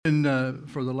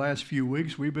for the last few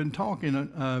weeks, we've been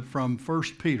talking from 1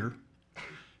 Peter,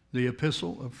 the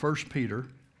epistle of 1 Peter.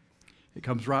 It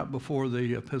comes right before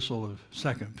the epistle of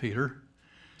 2 Peter.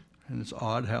 And it's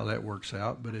odd how that works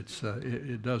out, but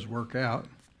it does work out.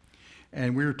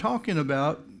 And we were talking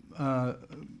about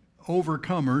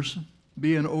overcomers,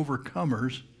 being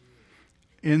overcomers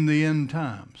in the end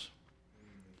times.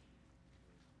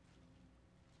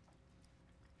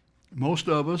 Most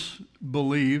of us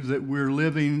believe that we're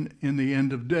living in the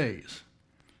end of days,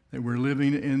 that we're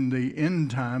living in the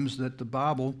end times that the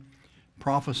Bible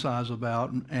prophesies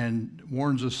about and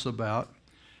warns us about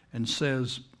and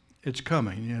says it's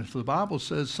coming. And if the Bible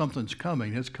says something's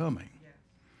coming, it's coming.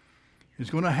 It's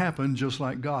going to happen just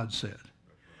like God said.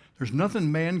 There's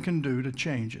nothing man can do to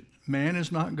change it. Man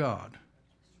is not God.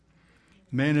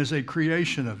 Man is a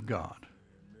creation of God.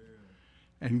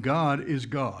 And God is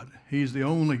God. He's the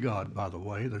only God, by the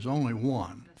way. There's only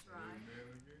one. That's right.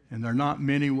 And there are not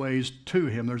many ways to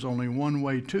him. There's only one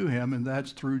way to him, and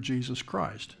that's through Jesus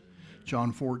Christ.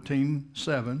 John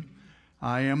 14:7,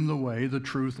 I am the way, the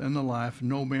truth, and the life.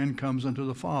 No man comes unto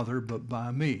the Father but by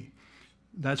me.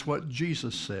 That's what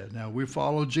Jesus said. Now, we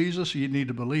follow Jesus, you need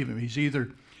to believe him. He's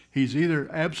either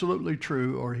absolutely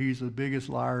true or he's the biggest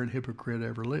liar and hypocrite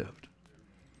ever lived.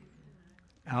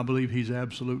 I believe he's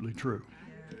absolutely true.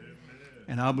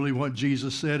 And I believe what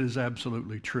Jesus said is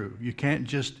absolutely true. You can't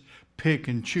just pick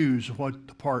and choose what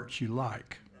the parts you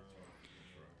like.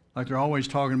 Like they're always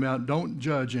talking about, don't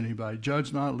judge anybody.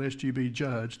 Judge not lest you be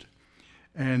judged.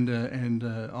 And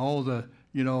all the,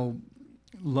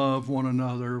 love one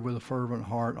another with a fervent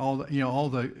heart. All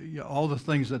the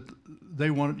things that they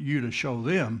want you to show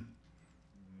them.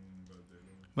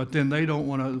 But then they don't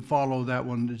want to follow that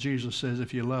one that Jesus says,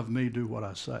 if you love me, do what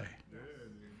I say.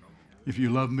 If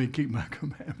you love me, keep my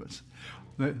commandments.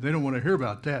 They don't want to hear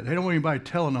about that. They don't want anybody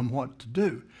telling them what to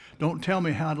do. Don't tell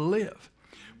me how to live.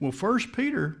 Well, 1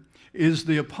 Peter is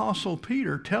the Apostle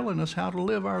Peter telling us how to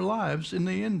live our lives in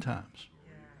the end times.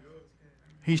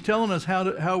 He's telling us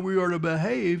how we are to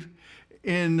behave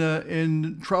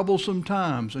in troublesome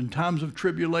times, in times of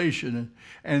tribulation.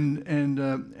 And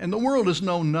the world has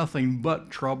known nothing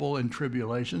but trouble and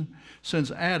tribulation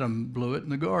since Adam blew it in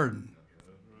the garden.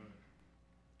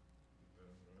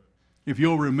 If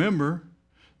you'll remember,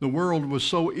 the world was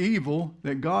so evil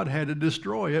that God had to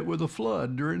destroy it with a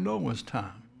flood during Noah's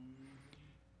time.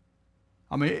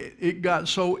 I mean, it got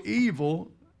so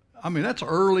evil. I mean, that's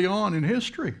early on in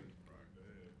history.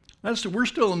 We're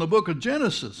still in the book of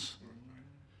Genesis,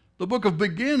 the book of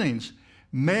beginnings.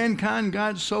 Mankind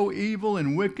got so evil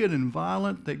and wicked and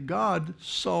violent that God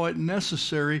saw it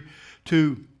necessary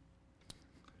to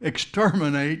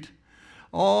exterminate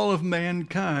all of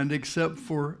mankind except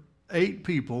for 8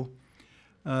 people,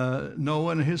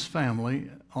 Noah and his family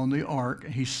on the ark.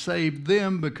 He saved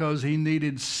them because he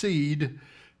needed seed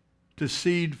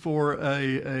for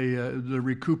the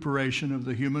recuperation of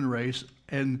the human race,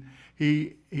 and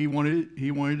he wanted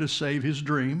to save his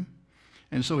dream,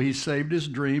 and so he saved his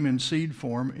dream in seed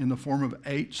form, in the form of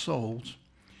 8 souls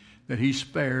that he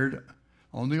spared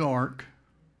on the ark,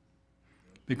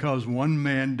 because one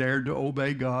man dared to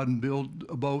obey God and build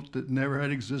a boat that never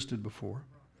had existed before.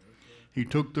 He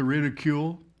took the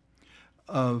ridicule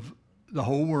of the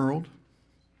whole world.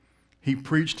 He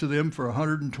preached to them for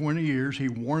 120 years. He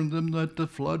warned them that the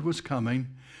flood was coming.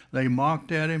 They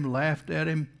mocked at him, laughed at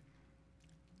him.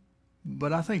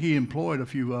 But I think he employed a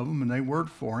few of them, and they worked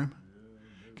for him.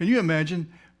 Can you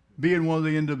imagine being one of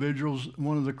the individuals,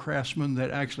 one of the craftsmen that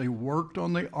actually worked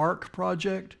on the ark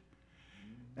project,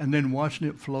 and then watching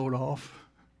it float off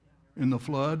in the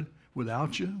flood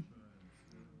without you?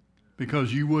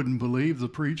 Because you wouldn't believe the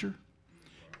preacher.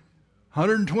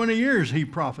 120 years he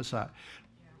prophesied.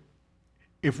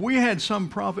 If we had some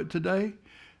prophet today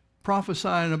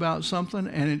prophesying about something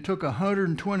and it took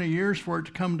 120 years for it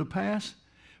to come to pass,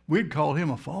 we'd call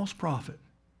him a false prophet.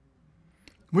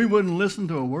 We wouldn't listen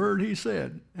to a word he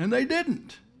said, and they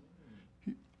didn't.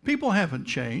 People haven't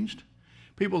changed.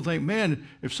 People think, man,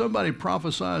 if somebody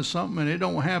prophesies something and it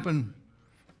don't happen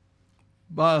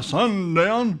by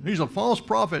sundown, he's a false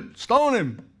prophet. Stone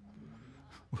him.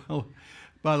 Well,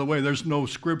 by the way, there's no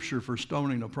scripture for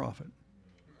stoning a prophet.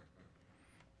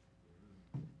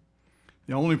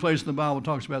 The only place in the Bible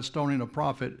talks about stoning a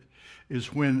prophet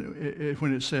is when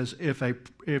it says,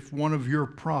 if one of your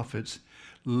prophets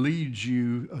leads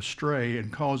you astray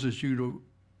and causes you to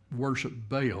worship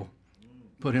Baal,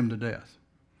 put him to death,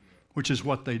 which is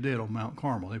what they did on Mount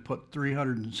Carmel. They put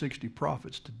 360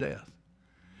 prophets to death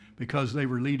because they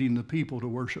were leading the people to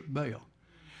worship Baal.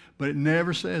 But it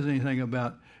never says anything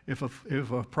about if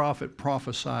a prophet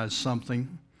prophesies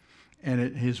something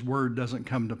and his word doesn't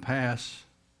come to pass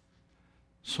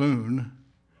soon,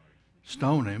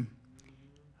 stone him.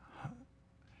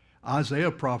 Isaiah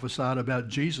prophesied about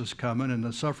Jesus coming and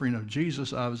the suffering of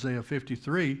Jesus, Isaiah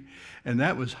 53, and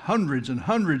that was hundreds and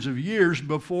hundreds of years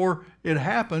before it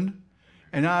happened.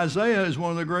 And Isaiah is one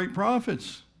of the great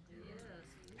prophets.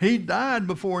 He died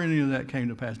before any of that came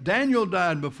to pass. Daniel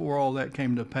died before all that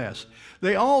came to pass.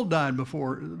 They all died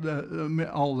before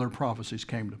all their prophecies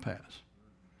came to pass.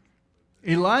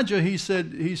 Elijah, he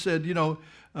said, the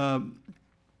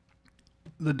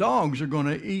dogs are going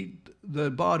to eat the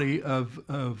body of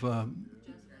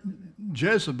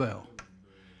Jezebel.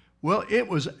 Well, it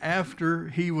was after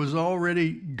he was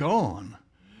already gone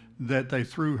that they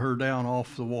threw her down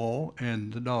off the wall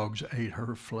and the dogs ate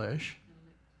her flesh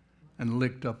and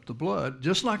licked up the blood,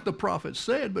 just like the prophet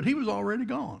said, but he was already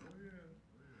gone.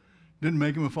 Didn't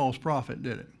make him a false prophet,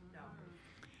 did it?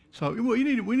 So we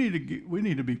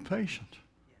need to be patient.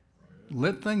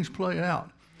 Let things play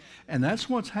out. And that's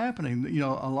what's happening. You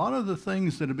know, a lot of the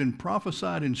things that have been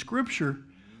prophesied in Scripture,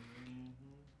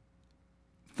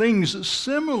 things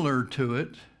similar to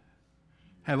it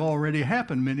have already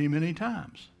happened many, many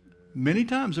times. Many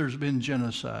times there's been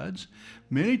genocides.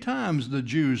 Many times the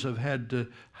Jews have had to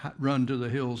run to the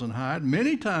hills and hide.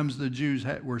 Many times the Jews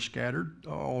were scattered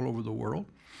all over the world.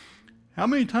 How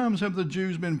many times have the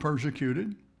Jews been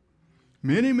persecuted?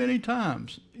 Many, many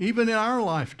times, even in our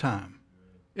lifetime.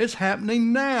 It's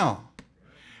happening now.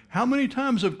 How many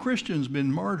times have Christians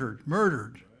been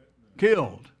murdered,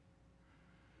 killed?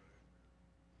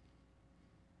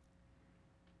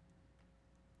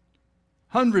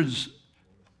 Hundreds,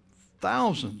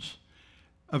 thousands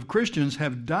of Christians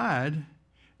have died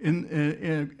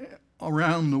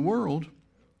around the world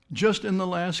just in the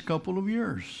last couple of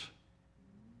years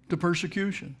to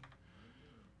persecution.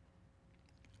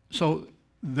 So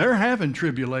they're having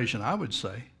tribulation, I would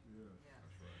say.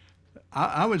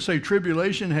 I would say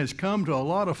tribulation has come to a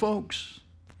lot of folks.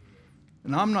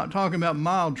 And I'm not talking about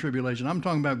mild tribulation. I'm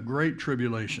talking about great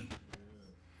tribulation.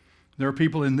 There are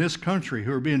people in this country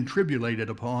who are being tribulated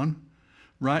upon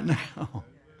right now.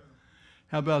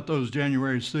 How about those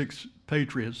January 6th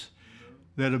patriots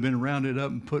that have been rounded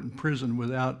up and put in prison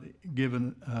without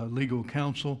given legal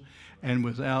counsel and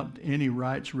without any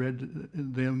rights read to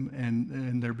them,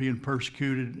 and they're being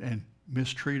persecuted and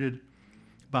mistreated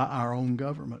by our own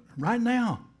government right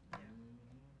now?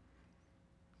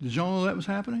 Did y'all know that was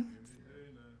happening?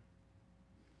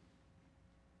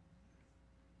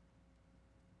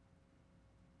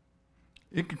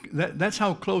 That's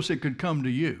how close it could come to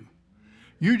you.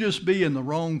 You just be in the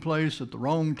wrong place at the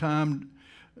wrong time,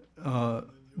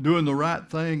 doing the right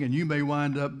thing, and you may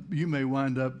wind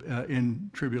up in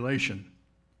tribulation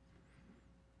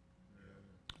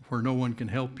where no one can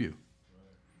help you.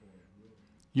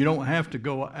 You don't have to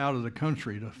go out of the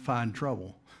country to find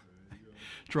trouble.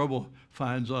 Trouble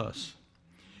finds us.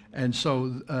 And so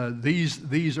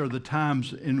these are the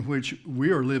times in which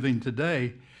we are living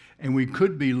today, and we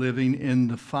could be living in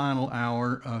the final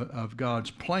hour of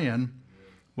God's plan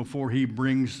before he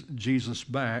brings Jesus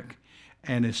back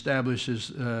and establishes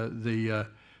the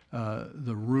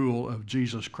rule of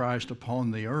Jesus Christ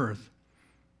upon the earth,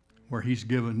 where he's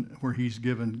given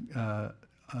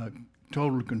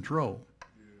total control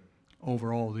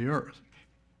over all the earth.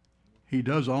 He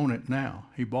does own it now.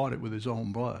 He bought it with his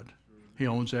own blood. He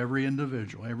owns every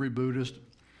individual, every Buddhist,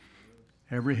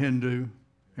 every Hindu,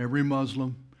 every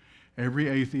Muslim, every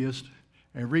atheist,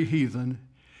 every heathen.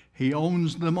 He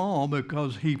owns them all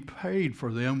because he paid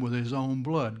for them with his own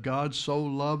blood. God so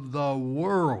loved the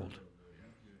world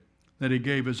that he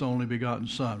gave his only begotten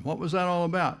Son. What was that all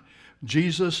about?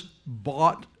 Jesus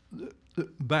bought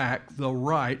back the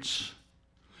rights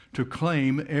to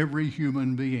claim every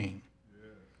human being.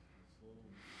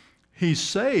 He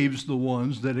saves the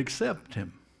ones that accept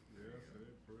him.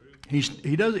 He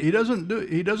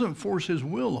doesn't force his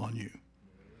will on you.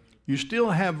 You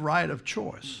still have right of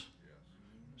choice.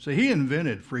 So he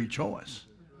invented free choice.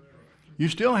 You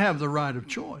still have the right of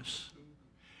choice.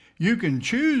 You can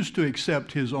choose to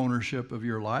accept his ownership of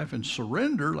your life and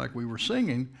surrender, like we were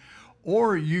singing,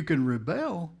 or you can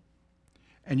rebel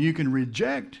and you can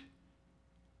reject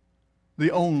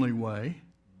the only way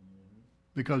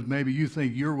because maybe you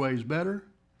think your way is better,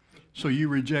 so you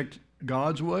reject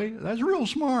God's way. That's real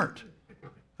smart.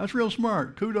 That's real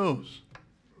smart. Kudos.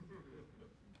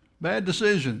 Bad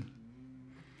decision.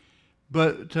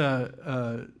 But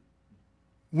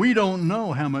we don't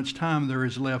know how much time there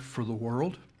is left for the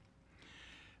world.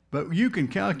 But you can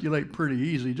calculate pretty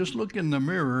easy. Just look in the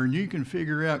mirror and you can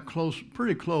figure out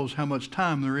pretty close how much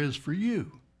time there is for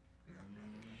you.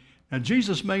 Now,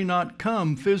 Jesus may not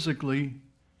come physically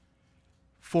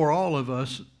for all of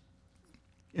us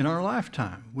in our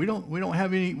lifetime. We don't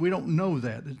know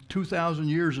that. 2,000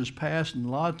 years has passed,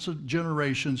 and lots of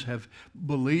generations have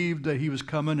believed that he was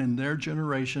coming in their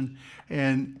generation,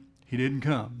 and he didn't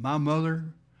come. My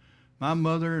mother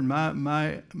and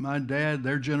my dad,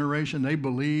 their generation, they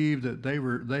believed that they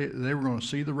were going to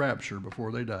see the rapture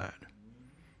before they died.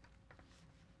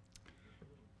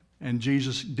 And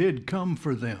Jesus did come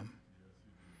for them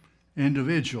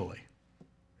individually,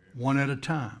 one at a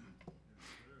time.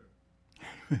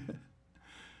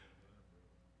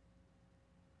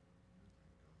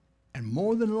 And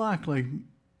more than likely,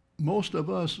 most of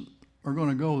us are going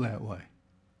to go that way.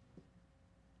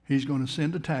 He's going to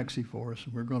send a taxi for us,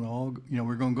 and we're going to all,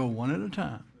 we're going to go one at a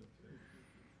time.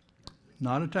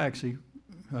 Not a taxi.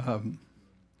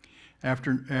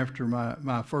 After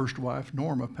my first wife,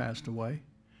 Norma, passed away,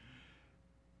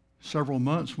 several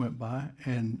months went by,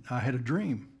 and I had a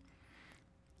dream.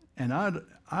 And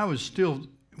I was still,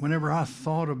 whenever I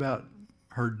thought about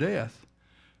her death,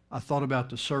 I thought about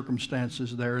the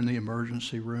circumstances there in the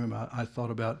emergency room. I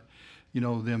thought about,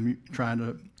 them trying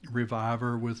to revive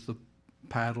her with the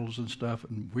paddles and stuff.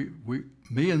 And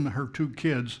me and her two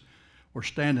kids were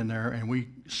standing there, and we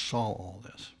saw all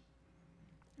this.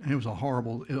 And it was a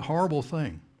horrible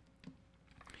thing.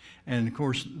 And of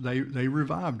course, they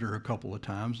revived her a couple of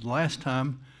times. The last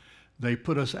time, they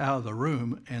put us out of the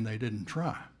room, and they didn't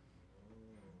try.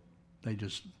 They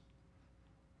just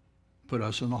put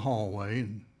us in the hallway,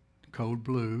 and code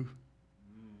blue.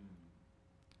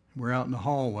 We're out in the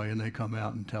hallway, and they come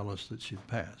out and tell us that she'd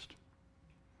passed.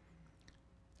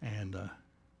 And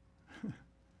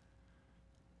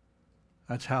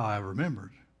that's how I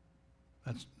remembered.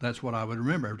 That's what I would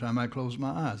remember. Every time I closed my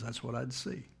eyes, that's what I'd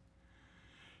see.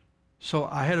 So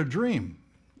I had a dream.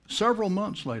 Several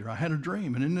months later, I had a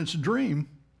dream. And in this dream,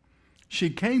 she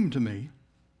came to me.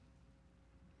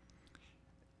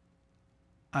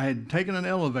 I had taken an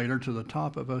elevator to the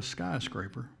top of a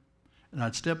skyscraper, and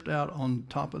I'd stepped out on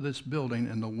top of this building,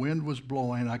 and the wind was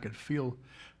blowing. I could feel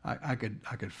that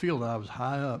I was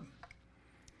high up,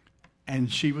 and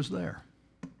she was there.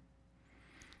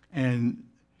 And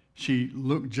she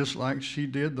looked just like she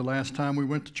did the last time we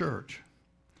went to church.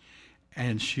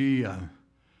 And she,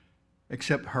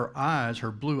 except her eyes,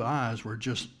 her blue eyes were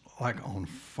just like on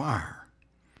fire.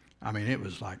 I mean, it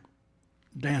was like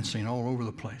dancing all over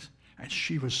the place. And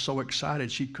she was so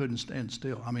excited she couldn't stand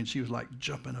still. I mean, she was like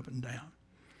jumping up and down.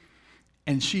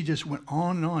 And she just went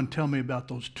on and on telling me about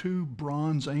those two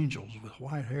bronze angels with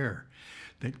white hair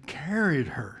that carried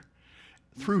her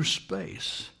through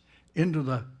space into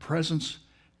the presence.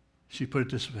 She put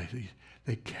it this way: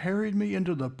 they carried me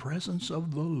into the presence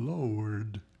of the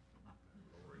Lord.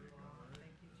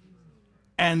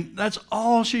 And that's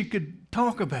all she could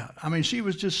talk about. I mean, she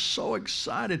was just so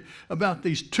excited about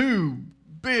these two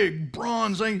big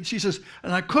bronze angels. She says,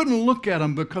 and I couldn't look at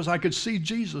them because I could see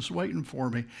Jesus waiting for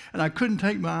me, and I couldn't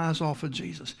take my eyes off of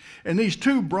Jesus. And these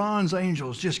two bronze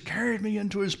angels just carried me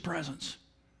into his presence.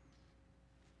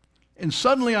 And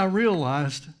suddenly I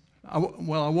realized, I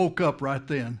woke up right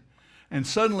then, and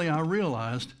suddenly I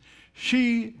realized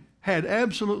she had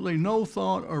absolutely no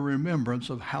thought or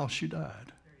remembrance of how she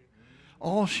died.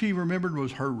 All she remembered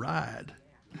was her ride.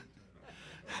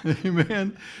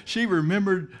 Amen. She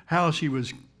remembered how she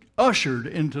was ushered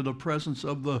into the presence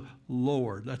of the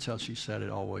Lord. That's how she said it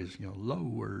always,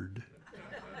 Lord.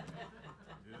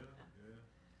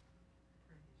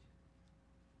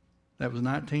 That was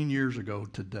 19 years ago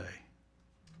today.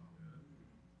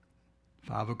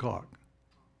 5 o'clock.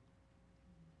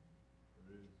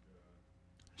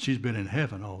 She's been in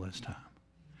heaven all this time.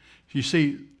 You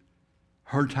see,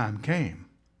 her time came.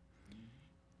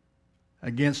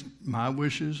 Against my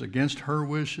wishes, against her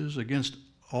wishes, against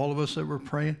all of us that were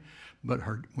praying. But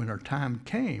when her time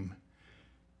came,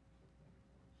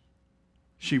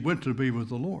 she went to be with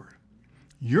the Lord.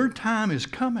 Your time is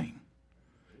coming.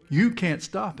 You can't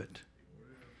stop it.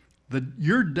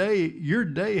 Your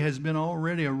day has been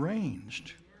already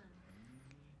arranged.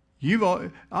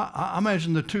 I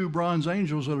imagine the two bronze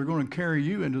angels that are going to carry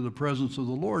you into the presence of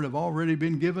the Lord have already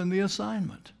been given the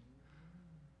assignment.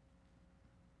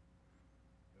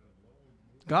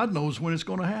 God knows when it's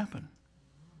going to happen.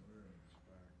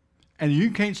 And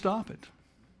you can't stop it.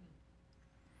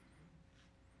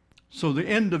 So the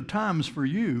end of times for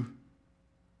you,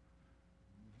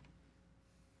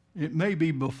 it may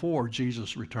be before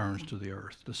Jesus returns to the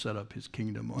earth to set up his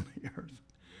kingdom on the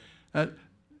earth.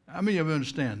 How many of you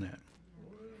understand that?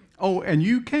 Oh, and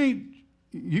you can't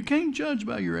judge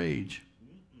by your age.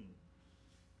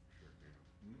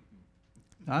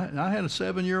 I had a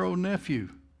 7-year-old nephew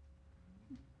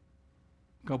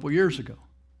a couple years ago.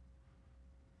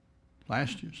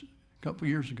 Last year, a couple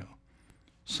years ago.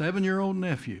 7-year-old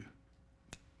nephew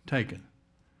taken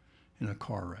in a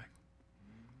car wreck.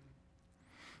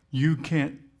 You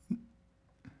can't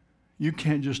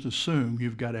just assume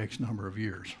you've got X number of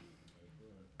years.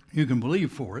 You can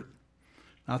believe for it.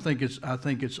 I think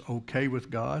it's okay with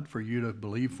God for you to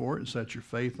believe for it and set your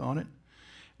faith on it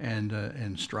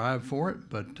and strive for it,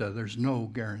 but there's no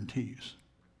guarantees.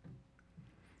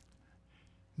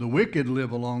 The wicked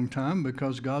live a long time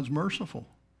because God's merciful.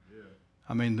 Yeah.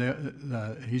 I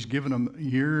mean, He's given them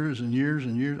years and years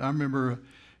and years. I remember,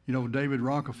 David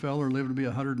Rockefeller lived to be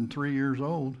 103 years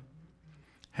old,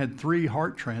 had 3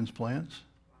 heart transplants.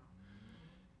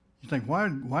 You think, why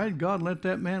did God let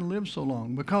that man live so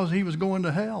long? Because he was going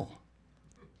to hell.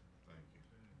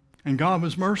 And God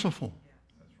was merciful.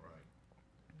 That's right.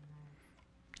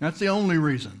 That's the only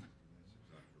reason.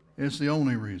 It's the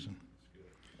only reason.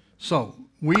 So,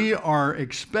 we are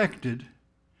expected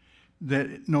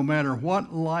that no matter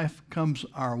what life comes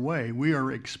our way, we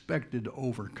are expected to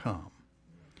overcome.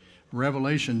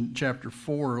 Revelation chapter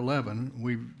 4:11,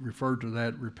 we've referred to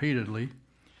that repeatedly.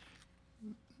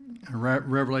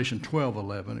 Revelation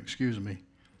 12:11,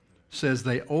 says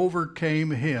they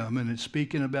overcame him, and it's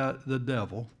speaking about the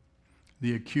devil,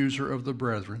 the accuser of the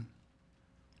brethren.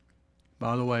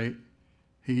 By the way,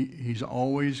 he's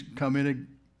always coming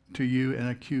to you and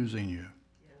accusing you,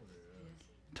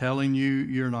 telling you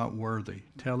you're not worthy,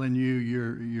 telling you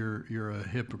you're a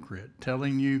hypocrite,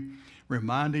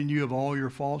 reminding you of all your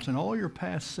faults and all your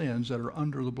past sins that are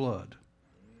under the blood.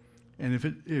 And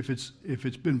if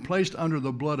it's been placed under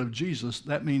the blood of Jesus,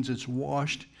 that means it's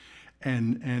washed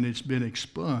and it's been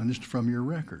expunged from your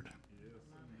record.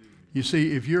 You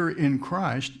see, if you're in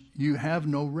Christ, you have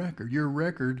no record. Your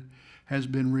record has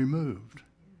been removed.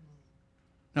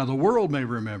 Now, the world may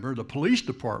remember, the police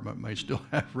department may still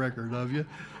have record of you,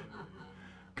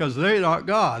 because they're not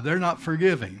God. They're not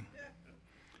forgiving.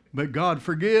 But God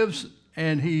forgives,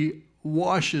 and He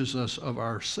washes us of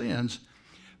our sins.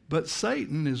 But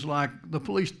Satan is like the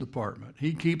police department.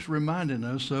 He keeps reminding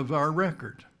us of our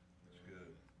record.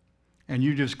 And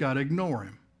you just got to ignore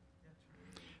him.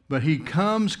 But he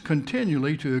comes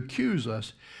continually to accuse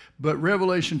us. But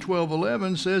Revelation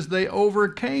 12:11 says they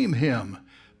overcame him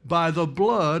by the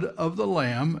blood of the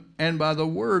Lamb and by the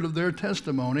word of their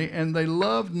testimony, and they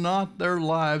loved not their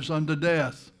lives unto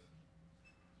death.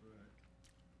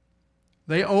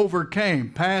 They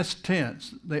overcame, past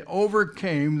tense, they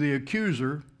overcame the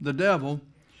accuser, the devil,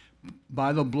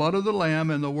 by the blood of the Lamb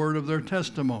and the word of their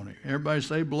testimony. Everybody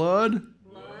say blood.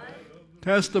 Blood.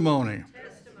 Testimony.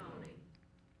 Testimony.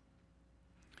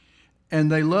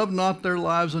 And they loved not their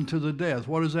lives unto the death.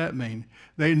 What does that mean?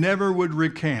 They never would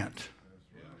recant.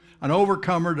 An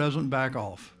overcomer doesn't back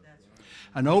off.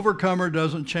 An overcomer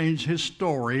doesn't change his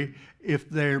story if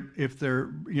they're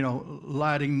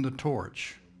lighting the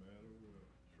torch.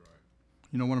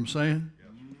 You know what I'm saying?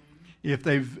 If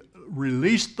they've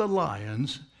released the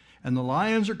lions and the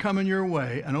lions are coming your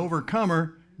way, an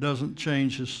overcomer doesn't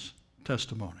change his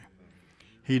testimony.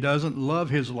 He doesn't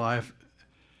love his life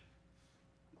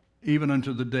even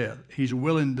unto the death. He's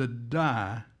willing to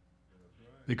die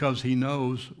because he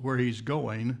knows where he's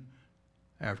going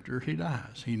after he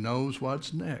dies. He knows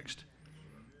what's next.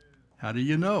 How do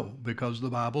you know? Because the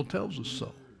Bible tells us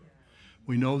so.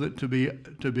 We know that to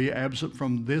be absent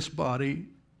from this body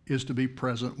is to be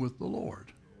present with the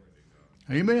Lord.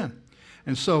 Amen.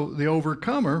 And so the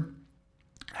overcomer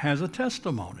has a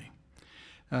testimony.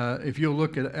 If you'll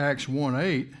look at Acts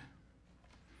 1:8,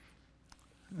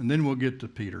 and then we'll get to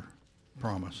Peter,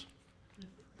 promise.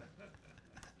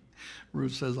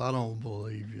 Ruth says, I don't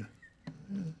believe you.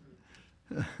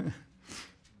 It's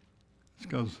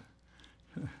because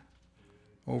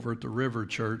over at the River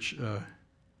Church,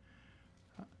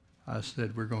 I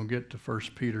said we're going to get to 1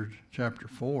 Peter chapter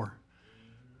 4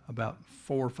 about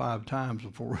 4 or 5 times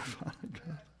before we finally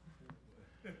got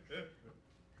it.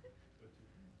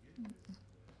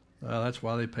 Well, that's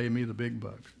why they pay me the big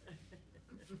bucks.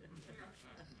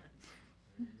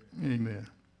 Amen.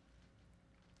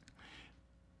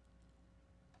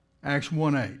 Acts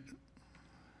 1:8.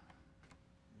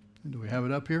 Do we have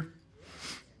it up here?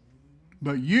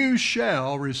 But you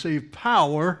shall receive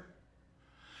power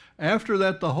after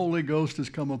that the Holy Ghost has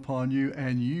come upon you,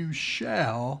 and you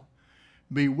shall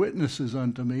be witnesses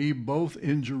unto me both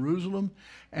in Jerusalem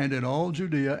and in all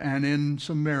Judea and in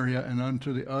Samaria and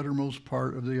unto the uttermost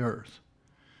part of the earth.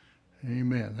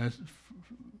 Amen. That's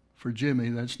for Jimmy,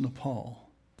 that's Nepal.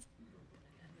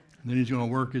 And then he's going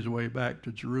to work his way back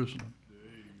to Jerusalem.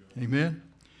 Amen.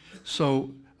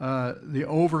 So the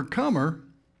overcomer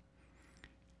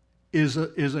is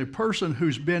a person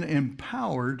who's been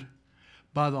empowered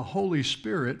by the Holy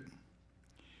Spirit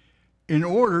in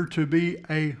order to be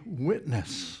a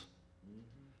witness.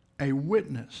 A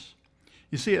witness.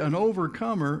 You see, an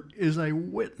overcomer is a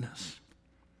witness.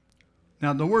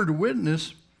 Now, the word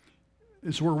witness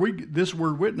is where this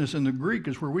word witness in the Greek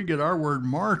is where we get our word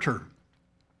martyr.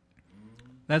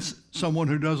 That's someone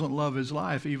who doesn't love his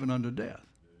life even unto death.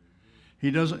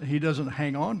 He doesn't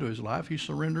hang on to his life. He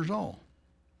surrenders all.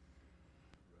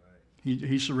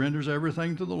 He surrenders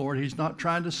everything to the Lord. He's not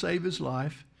trying to save his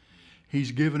life.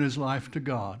 He's given his life to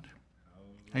God.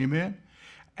 Amen?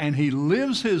 And he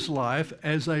lives his life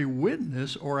as a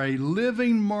witness or a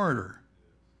living martyr.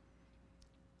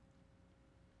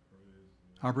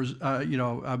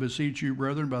 I beseech you,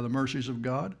 brethren, by the mercies of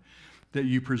God, that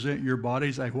you present your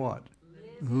bodies a what?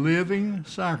 Living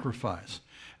sacrifice.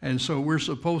 And so we're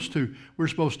supposed to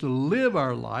live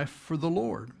our life for the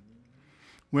Lord.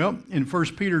 Well, in 1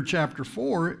 Peter chapter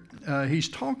 4, he's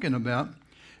talking about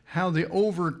how the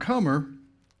overcomer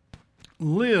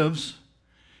lives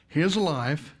his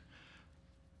life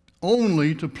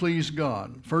only to please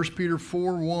God. 1 Peter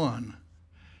 4:1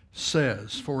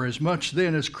 says, "For as much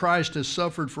then as Christ has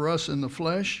suffered for us in the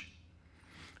flesh,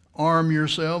 arm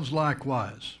yourselves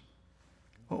likewise."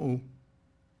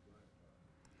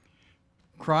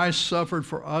 Christ suffered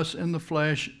for us in the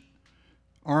flesh.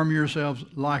 Arm yourselves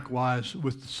likewise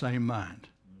with the same mind.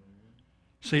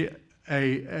 See,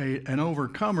 an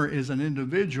overcomer is an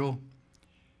individual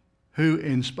who,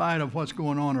 in spite of what's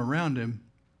going on around him,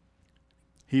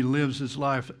 he lives his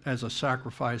life as a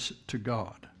sacrifice to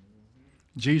God.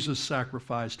 Jesus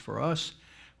sacrificed for us.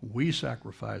 We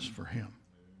sacrifice for him.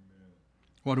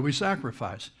 What do we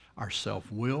sacrifice? Our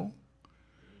self-will,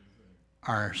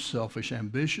 our selfish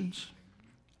ambitions,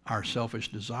 our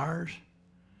selfish desires,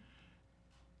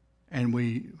 and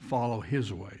we follow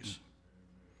his ways.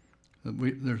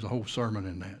 There's a whole sermon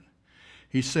in that.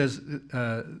 He says,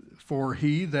 "For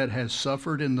he that has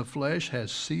suffered in the flesh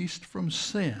has ceased from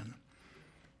sin."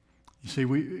 You see,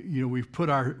 we've put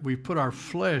our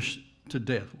flesh to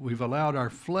death. We've allowed our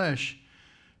flesh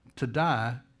to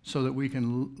die so that we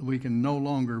can no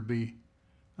longer be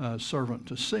servant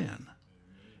to sin,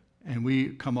 and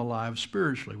we come alive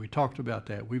spiritually. We talked about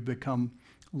that. We've become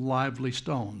lively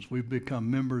stones. We've become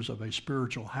members of a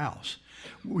spiritual house.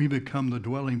 We become the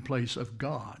dwelling place of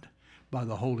God by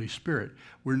the Holy Spirit.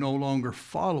 We're no longer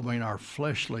following our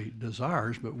fleshly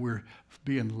desires, but we're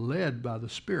being led by the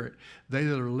Spirit. They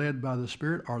that are led by the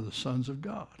Spirit are the sons of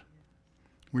God.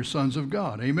 We're sons of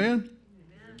God. Amen?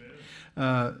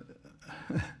 Amen.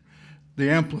 The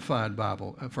Amplified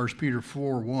Bible, 1 Peter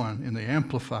 4:1 in the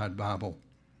Amplified Bible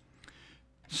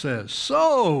says,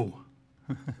 "So,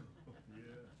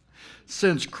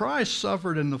 since Christ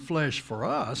suffered in the flesh for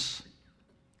us,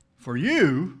 for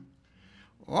you,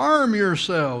 arm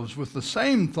yourselves with the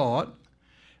same thought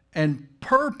and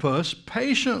purpose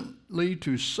patiently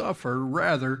to suffer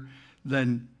rather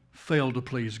than fail to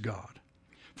please God.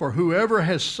 For whoever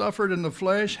has suffered in the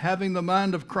flesh, having the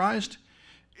mind of Christ,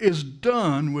 is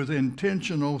done with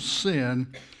intentional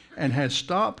sin and has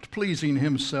stopped pleasing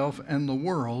himself and the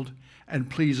world and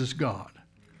pleases God,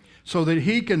 so that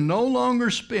he can no longer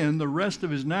spend the rest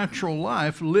of his natural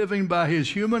life living by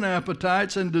his human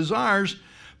appetites and desires,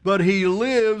 but he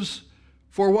lives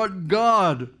for what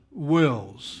God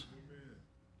wills."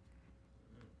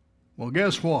 Well,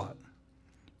 guess what?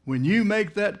 When you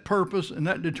make that purpose and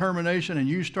that determination and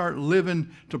you start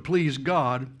living to please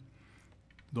God,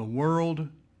 the world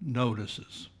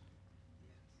notices.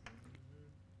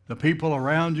 The people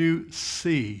around you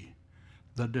see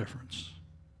the difference.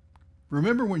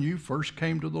 Remember when you first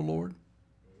came to the Lord?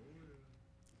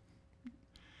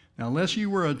 Now, unless you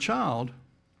were a child,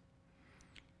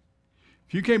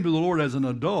 if you came to the Lord as an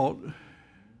adult,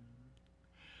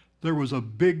 there was a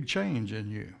big change in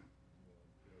you.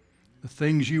 The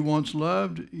things you once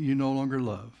loved, you no longer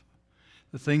love.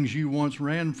 The things you once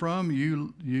ran from,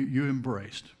 you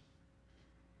embraced.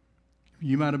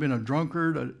 You might have been a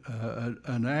drunkard,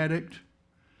 an addict,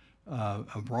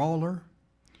 a brawler,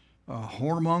 a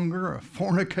whoremonger, a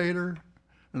fornicator,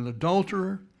 an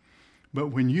adulterer. But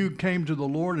when you came to the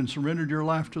Lord and surrendered your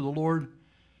life to the Lord,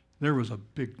 there was a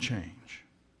big change.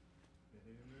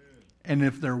 Amen. And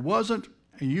if there wasn't,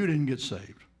 you didn't get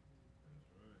saved.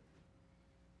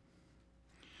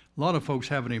 A lot of folks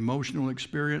have an emotional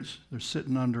experience. They're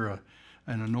sitting under an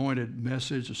anointed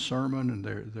message, a sermon, and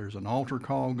there's an altar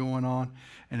call going on,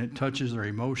 and it touches their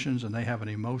emotions, and they have an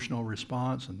emotional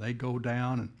response, and they go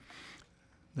down and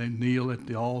they kneel at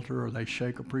the altar, or they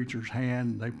shake a preacher's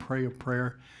hand, and they pray a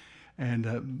prayer,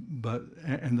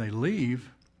 and they leave.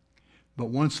 But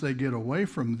once they get away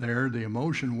from there, the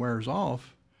emotion wears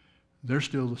off. They're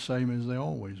still the same as they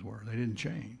always were. They didn't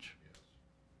change.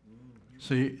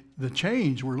 See, the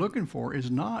change we're looking for is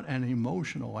not an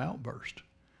emotional outburst.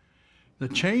 The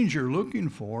change you're looking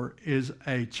for is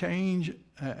a change,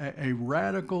 a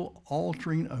radical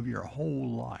altering of your whole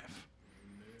life.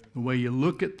 The way you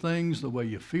look at things, the way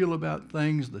you feel about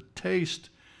things, the taste.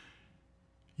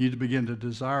 You begin to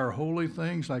desire holy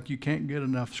things like you can't get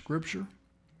enough Scripture.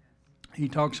 He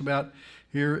talks about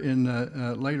here in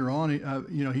later on,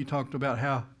 he talked about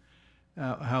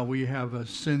how we have a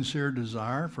sincere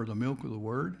desire for the milk of the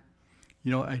Word.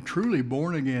 You know, a truly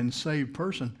born-again, saved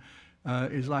person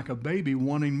is like a baby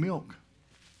wanting milk.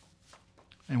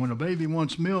 And when a baby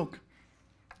wants milk,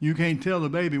 you can't tell the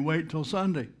baby, wait till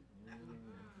Sunday.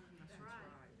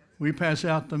 We pass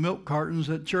out the milk cartons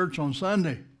at church on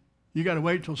Sunday. You got to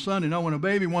wait till Sunday. No, when a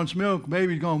baby wants milk,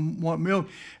 baby's going to want milk,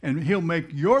 and he'll make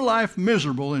your life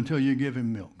miserable until you give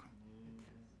him milk.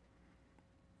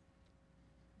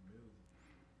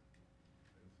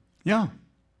 Yeah.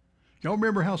 Y'all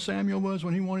remember how Samuel was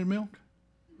when he wanted milk?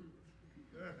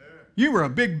 You were a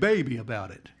big baby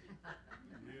about it.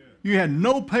 You had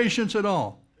no patience at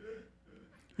all.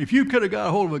 If you could have got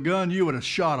a hold of a gun, you would have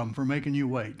shot him for making you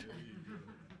wait.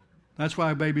 That's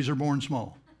why babies are born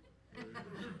small,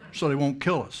 so they won't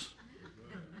kill us.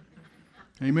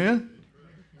 Amen?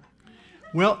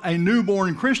 Well, a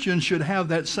newborn Christian should have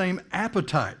that same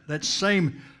appetite, that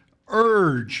same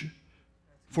urge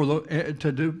for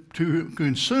to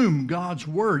consume God's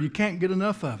Word. You can't get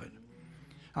enough of it.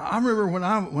 I remember when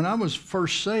I was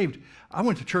first saved, I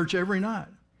went to church every night.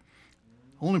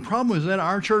 Only problem was that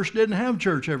our church didn't have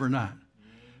church every night.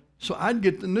 So I'd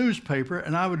get the newspaper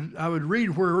and I would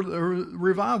read where the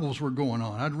revivals were going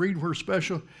on. I'd read where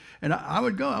special, and I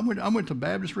would go. I went to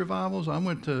Baptist revivals. I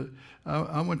went to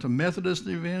Methodist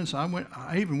events. I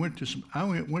went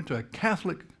to a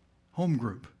Catholic home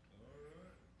group.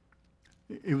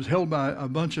 It was held by a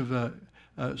bunch of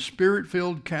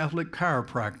spirit-filled Catholic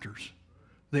chiropractors,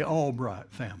 the Albright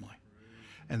family,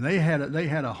 and they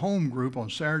had a home group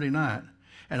on Saturday night,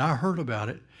 and I heard about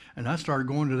it, and I started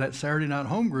going to that Saturday night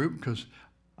home group because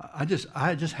I just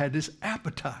had this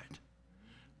appetite,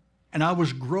 and I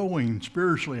was growing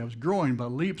spiritually. I was growing by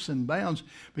leaps and bounds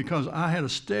because I had a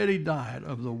steady diet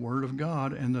of the Word of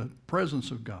God and the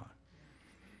presence of God.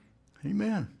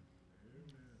 Amen.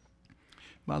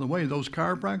 By the way, those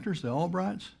chiropractors, the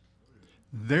Albrights,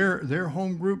 their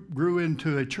home group grew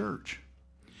into a church.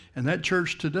 And that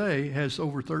church today has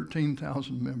over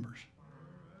 13,000 members.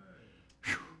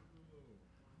 Whew.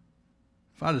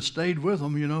 If I'd have stayed with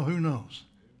them, who knows?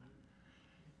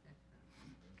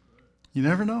 You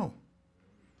never know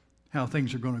how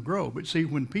things are going to grow. But see,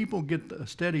 when people get a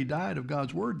steady diet of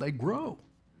God's Word, they grow.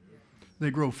 They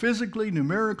grow physically,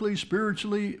 numerically,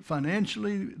 spiritually,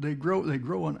 financially. They grow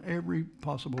in every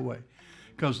possible way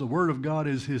because the Word of God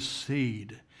is His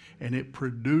seed, and it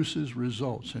produces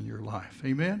results in your life.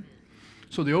 Amen?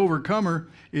 So the overcomer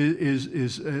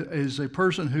is a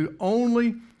person who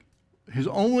his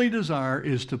only desire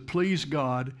is to please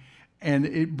God, and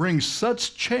it brings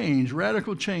such change,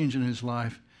 radical change in his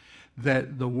life,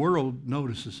 that the world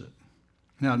notices it.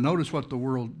 Now notice what the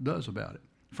world does about it.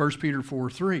 1 Peter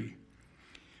 4:3.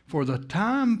 For the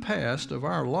time past of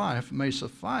our life may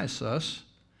suffice us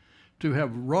to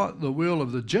have wrought the will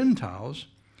of the Gentiles.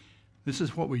 This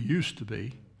is what we used to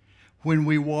be. When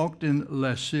we walked in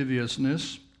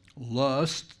lasciviousness,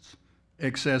 lusts,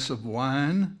 excess of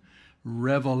wine,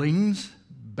 revelings,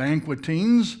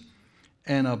 banquetings,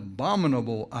 and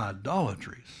abominable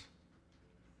idolatries.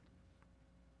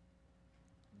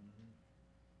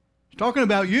 He's talking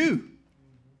about you.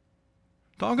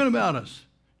 Talking about us.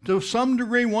 To some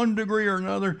degree, one degree or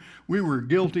another, we were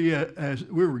guilty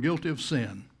of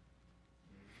sin.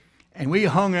 And we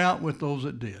hung out with those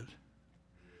that did.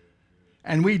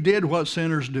 And we did what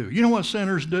sinners do. You know what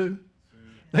sinners do?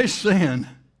 They sin.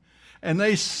 And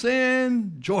they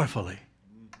sin joyfully.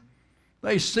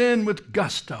 They sin with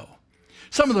gusto.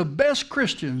 Some of the best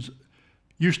Christians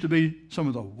used to be some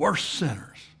of the worst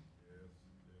sinners.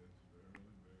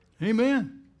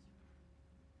 Amen.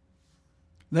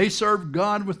 They served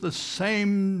God with the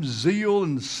same zeal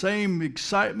and the same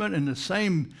excitement and the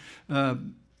same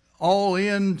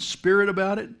all-in spirit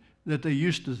about it that they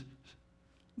used to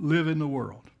live in the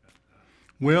world.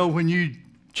 Well, when you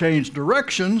change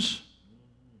directions,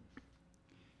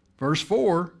 verse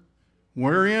 4,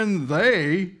 wherein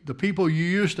they, the people you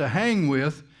used to hang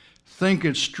with, think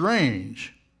it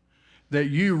strange that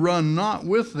you run not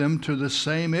with them to the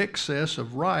same excess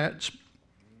of riots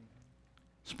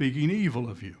speaking evil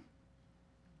of you.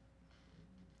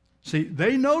 See,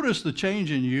 they notice the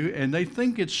change in you, and they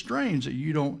think it's strange that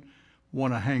you don't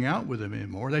want to hang out with them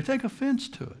anymore. They take offense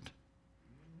to it.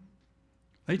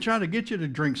 They try to get you to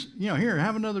drink, here,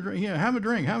 have another drink. Yeah, have a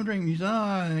drink. And you say,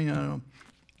 I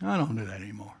don't do that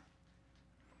anymore.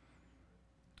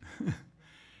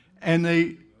 And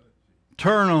they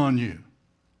turn on you.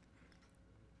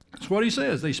 That's what he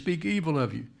says. They speak evil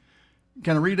of you.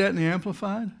 Can I read that in the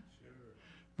Amplified? Sure.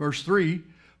 Verse 3,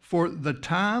 for the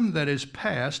time that is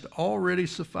past already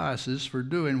suffices for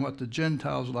doing what the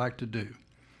Gentiles like to do.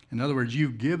 In other words,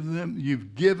 you've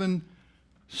given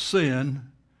sin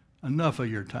enough of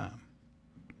your time.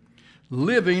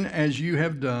 Living as you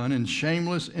have done in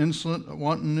shameless, insolent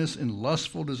wantonness, in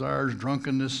lustful desires,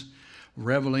 drunkenness,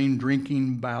 reveling,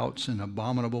 drinking bouts, and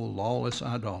abominable, lawless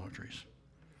idolatries.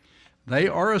 They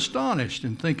are astonished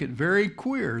and think it very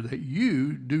queer that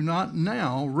you do not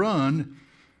now run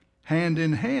hand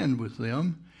in hand with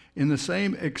them in the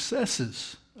same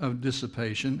excesses of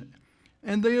dissipation,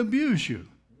 and they abuse you.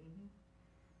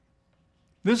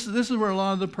 This is where a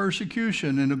lot of the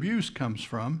persecution and abuse comes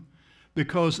from,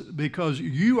 because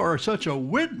you are such a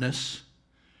witness,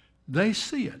 they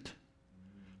see it.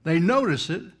 They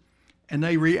notice it, and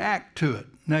they react to it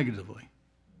negatively.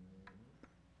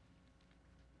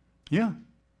 Yeah.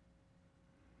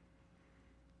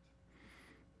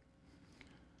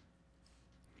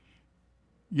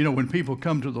 When people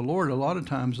come to the Lord, a lot of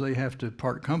times they have to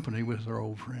part company with their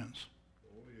old friends.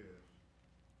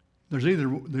 Oh, yeah.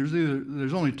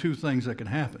 There's only two things that can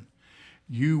happen.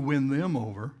 You win them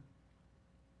over,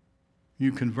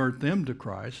 you convert them to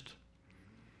Christ,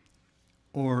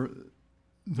 or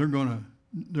they're going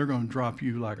to drop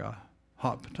you like a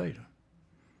hot potato.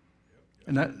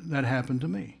 And that happened to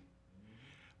me.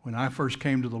 When I first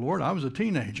came to the Lord, I was a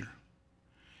teenager.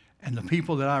 And the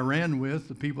people that I ran with,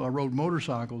 the people I rode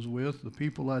motorcycles with, the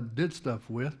people I did stuff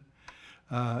with,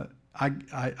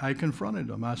 I confronted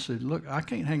them. I said, look, I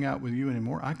can't hang out with you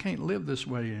anymore. I can't live this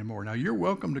way anymore. Now, you're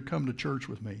welcome to come to church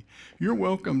with me. You're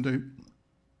welcome to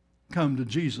come to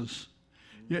Jesus.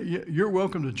 You're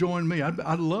welcome to join me.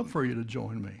 I'd love for you to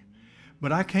join me.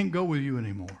 But I can't go with you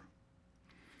anymore.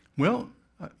 Well,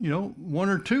 one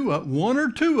or two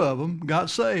of them got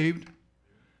saved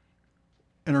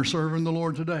and are serving the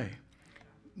Lord today.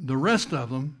 The rest of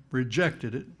them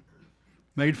rejected it,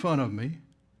 made fun of me.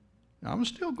 I was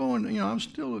still going, I was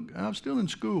still in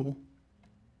school.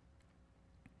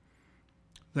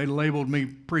 They labeled me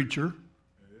preacher.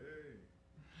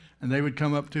 And they would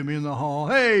come up to me in the hall,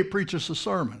 hey, preach us a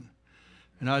sermon.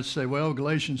 And I'd say, well,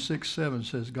 Galatians 6:7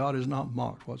 says, God is not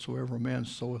mocked. Whatsoever a man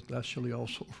soweth, that shall he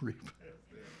also reap.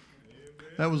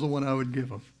 That was the one I would give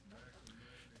them.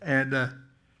 And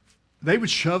they would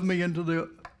shove me into the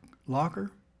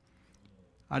locker.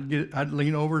 I'd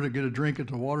lean over to get a drink at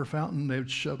the water fountain. They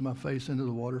would shove my face into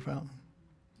the water fountain.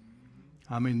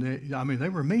 They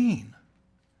were mean.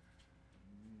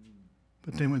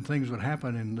 But then when things would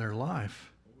happen in their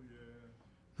life,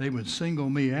 they would single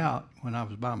me out when I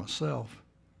was by myself,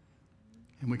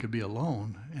 and we could be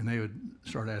alone, and they would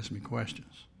start asking me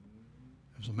questions.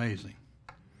 It was amazing.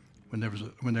 When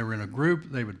they were in a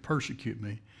group, they would persecute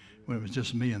me. When it was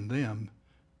just me and them,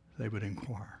 they would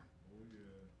inquire.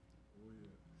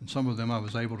 And some of them I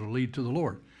was able to lead to the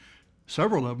Lord.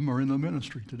 Several of them are in the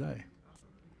ministry today.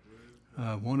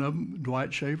 One of them,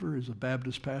 Dwight Shaver, is a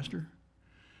Baptist pastor.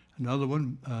 Another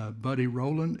one, Buddy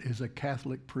Rowland, is a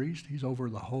Catholic priest. He's over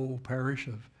the whole parish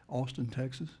of Austin,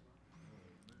 Texas.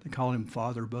 They call him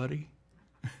Father Buddy.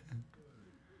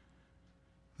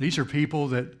 These are people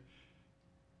that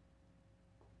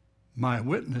my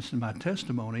witness and my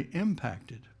testimony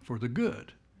impacted for the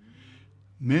good.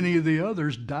 Many of the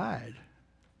others died.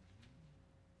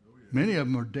 Many of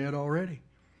them are dead already.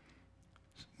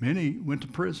 Many went to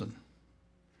prison.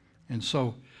 And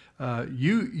so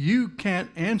you can't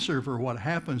answer for what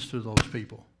happens to those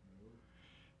people.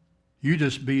 You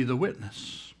just be the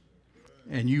witness.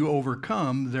 And you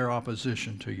overcome their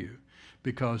opposition to you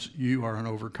because you are an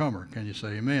overcomer. Can you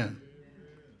say amen?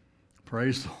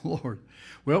 Praise the Lord.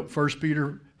 Well, 1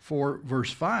 Peter 4,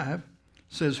 verse 5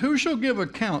 says, who shall give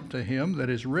account to him that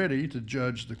is ready to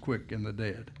judge the quick and the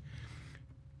dead?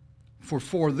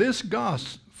 For this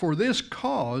cause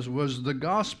was the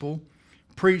gospel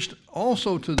preached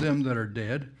also to them that are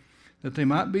dead, that they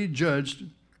might be judged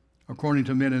according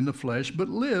to men in the flesh, but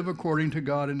live according to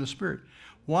God in the Spirit.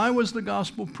 Why was the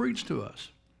gospel preached to us?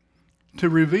 To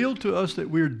reveal to us that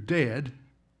we're dead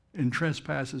in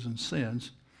trespasses and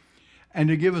sins, and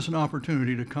to give us an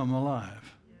opportunity to come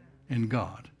alive in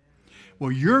God.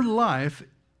 Well, your life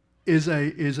is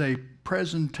a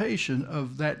presentation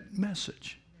of that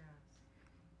message.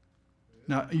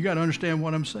 Now, you got to understand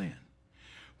what I'm saying.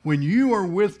 When you are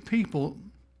with people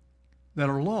that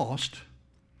are lost,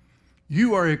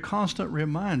 you are a constant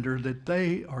reminder that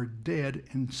they are dead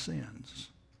in sins.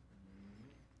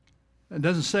 It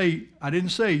doesn't say, I didn't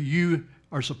say you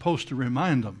are supposed to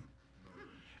remind them.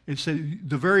 It said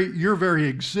your very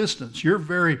existence, your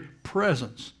very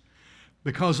presence,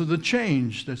 because of the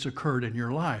change that's occurred in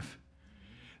your life.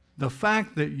 The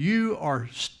fact that you are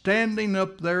standing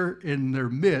up there in their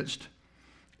midst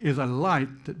is a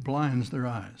light that blinds their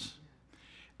eyes.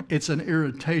 It's an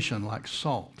irritation like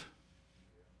salt.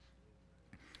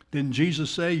 Didn't Jesus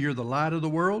say you're the light of the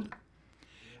world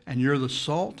and you're the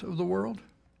salt of the world?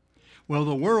 Well,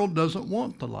 the world doesn't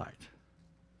want the light.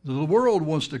 The world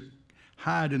wants to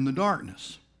hide in the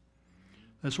darkness.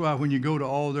 That's why when you go to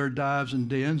all their dives and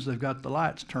dens, they've got the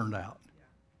lights turned out.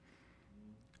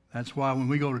 That's why when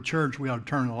we go to church, we ought to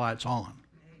turn the lights on.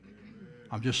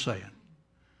 I'm just saying.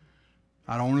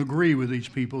 I don't agree with these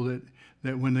people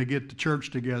that when they get to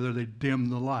church together, they dim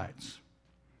the lights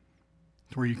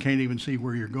to where you can't even see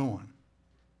where you're going.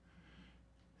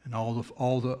 And all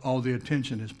the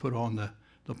attention is put on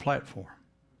the platform.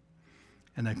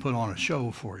 And they put on a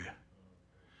show for you.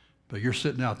 But you're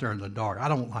sitting out there in the dark. I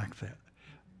don't like that.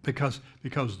 Because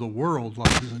the world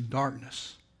lies in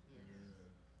darkness.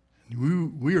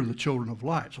 We are the children of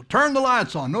light. So turn the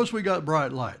lights on. Notice we got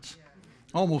bright lights.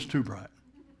 Almost too bright.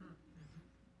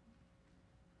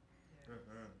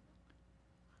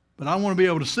 But I want to be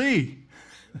able to see.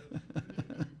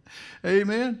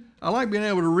 Amen. I like being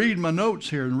able to read my notes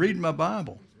here and read my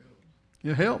Bible.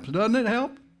 It helps. Doesn't it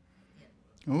help?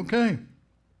 Okay.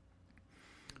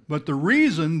 But the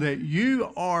reason that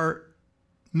you are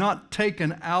not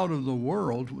taken out of the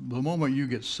world the moment you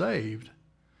get saved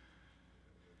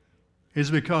is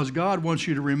because God wants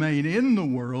you to remain in the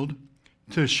world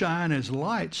to shine as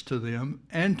lights to them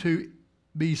and to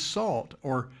be salt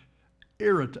or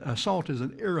irritant. Salt is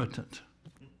an irritant.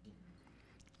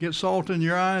 Get salt in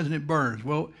your eyes and it burns.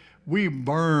 Well, we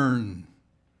burn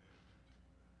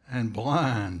and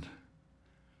blind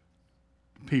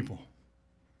people.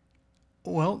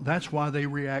 Well, that's why they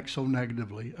react so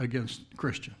negatively against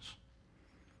Christians.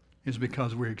 Is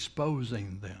because we're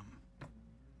exposing them.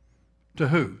 To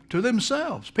who? To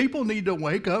themselves. People need to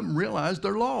wake up and realize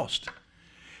they're lost.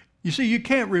 You see, you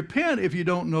can't repent if you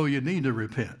don't know you need to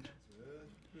repent.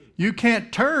 You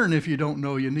can't turn if you don't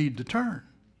know you need to turn.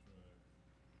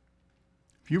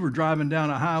 If you were driving down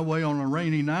a highway on a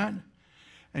rainy night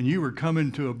and you were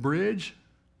coming to a bridge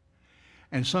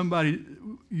and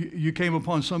you came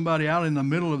upon somebody out in the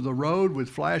middle of the road with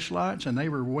flashlights and they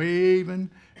were waving,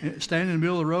 standing in the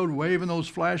middle of the road waving those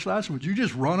flashlights, would you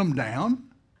just run them down?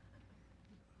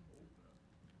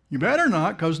 You better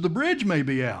not, because the bridge may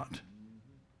be out.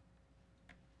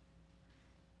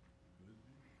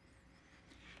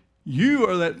 You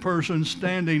are that person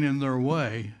standing in their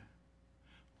way,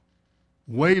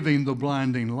 waving the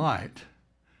blinding light,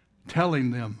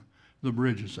 telling them the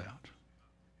bridge is out.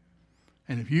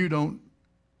 And if you don't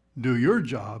do your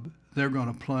job, they're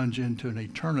going to plunge into an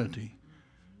eternity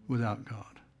without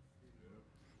God.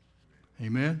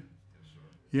 Amen?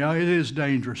 Yeah, it is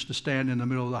dangerous to stand in the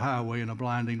middle of the highway in a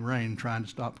blinding rain trying to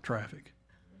stop traffic.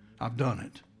 I've done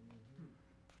it.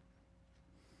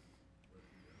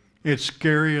 It's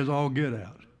scary as all get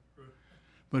out.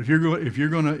 But if you're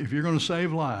going to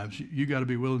save lives, you got to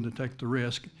be willing to take the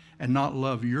risk and not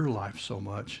love your life so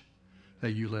much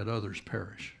that you let others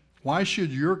perish. Why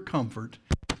should your comfort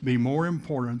be more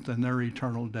important than their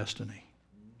eternal destiny?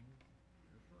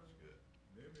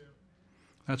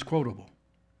 That's quotable.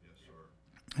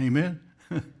 Amen.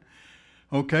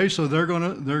 Okay, so they're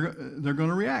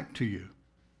gonna react to you.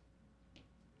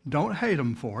 Don't hate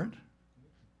them for it.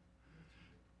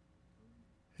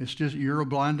 It's just you're a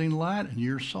blinding light and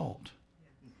you're salt.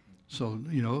 So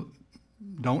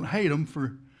don't hate them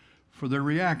for their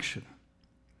reaction.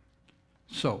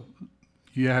 So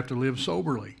you have to live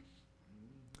soberly.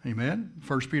 Amen.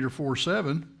 1 Peter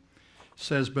 4:7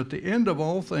 says, "But the end of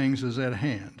all things is at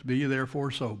hand. Be ye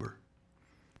therefore sober."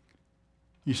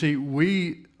 You see,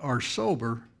 we are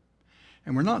sober,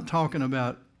 and we're not talking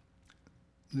about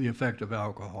the effect of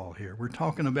alcohol here. We're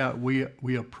talking about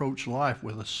we approach life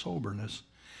with a soberness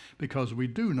because we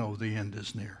do know the end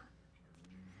is near.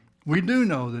 We do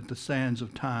know that the sands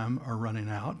of time are running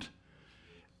out,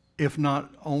 if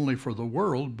not only for the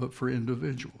world, but for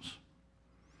individuals.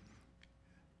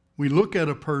 We look at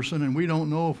a person and we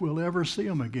don't know if we'll ever see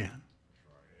them again.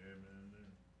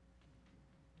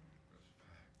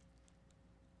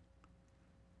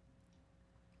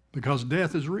 because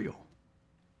death is real.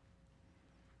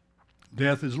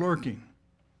 Death is lurking.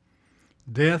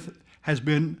 Death has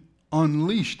been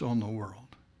unleashed on the world.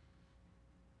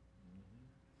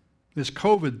 This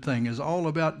COVID thing is all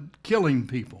about killing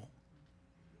people.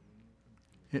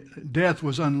 Death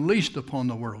was unleashed upon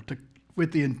the world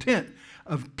with the intent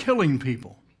of killing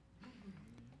people.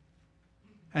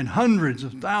 And hundreds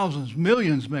of thousands,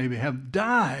 millions maybe, have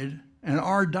died and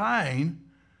are dying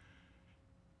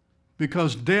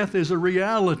because death is a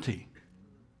reality.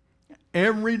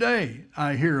 Every day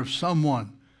I hear of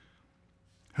someone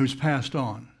who's passed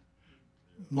on,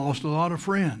 lost a lot of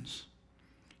friends,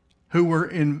 who were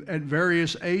at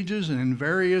various ages and in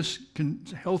various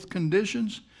health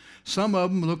conditions. Some of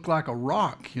them look like a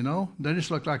rock, you know. They just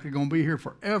look like they're going to be here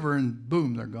forever, and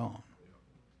boom, they're gone.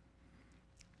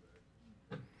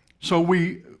 So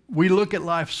we look at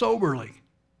life soberly.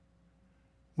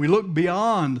 We look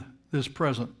beyond this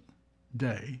present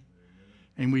day,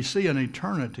 and we see an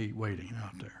eternity waiting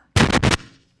out there.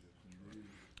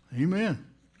 Amen.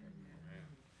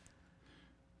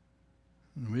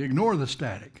 And we ignore the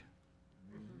static.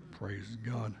 Praise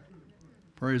God.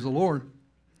 Praise the Lord.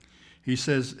 He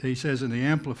says in the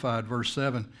Amplified, verse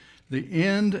 7, the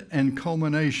end and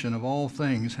culmination of all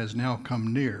things has now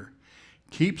come near.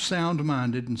 Keep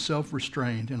sound-minded and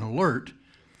self-restrained and alert,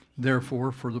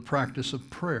 therefore, for the practice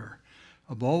of prayer.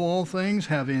 Above all things,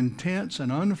 have intense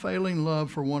and unfailing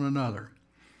love for one another.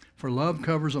 For love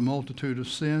covers a multitude of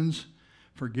sins,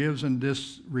 forgives and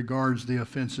disregards the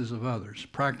offenses of others.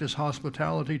 Practice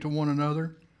hospitality to one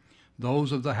another.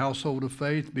 Those of the household of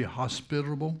faith, be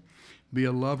hospitable. Be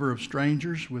a lover of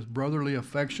strangers with brotherly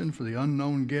affection for the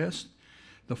unknown guest,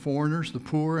 the foreigners, the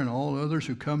poor, and all others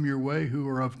who come your way who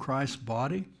are of Christ's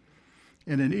body.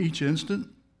 And in each instant,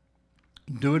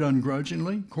 do it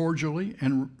ungrudgingly, cordially,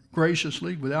 and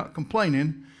graciously, without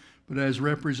complaining, but as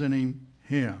representing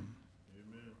Him.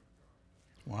 Amen.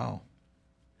 Wow.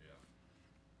 Yeah.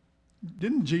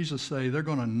 Didn't Jesus say, they're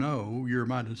going to know you're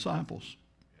my disciples?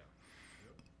 Yeah.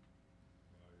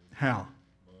 How?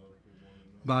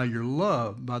 By your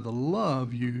love, by the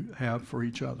love you have for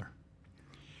each other.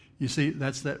 You see,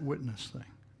 that's that witness thing.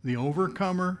 The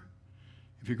overcomer,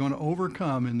 if you're going to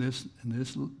overcome in this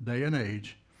day and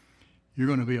age, you're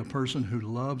going to be a person who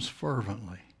loves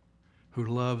fervently, who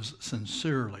loves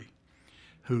sincerely,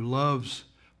 who loves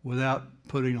without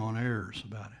putting on airs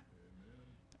about it.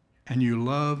 And you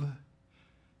love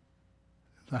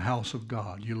the house of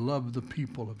God. You love the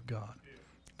people of God.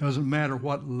 Doesn't matter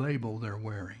what label they're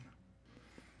wearing.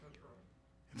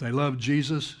 If they love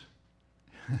Jesus,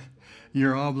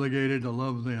 you're obligated to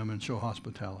love them and show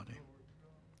hospitality.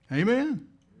 Amen?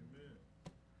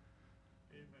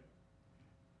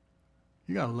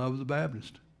 You got to love the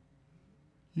Baptist.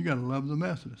 You got to love the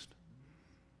Methodist.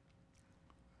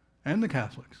 And the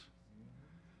Catholics.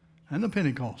 And the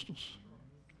Pentecostals.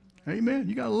 Amen?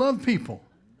 You got to love people.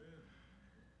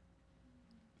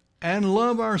 And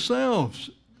love ourselves.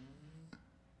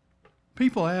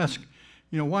 People ask,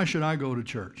 why should I go to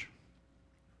church?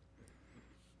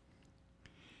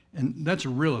 And that's a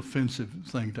real offensive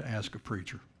thing to ask a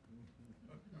preacher.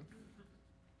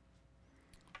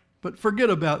 But forget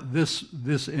about this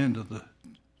end of the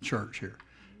church here.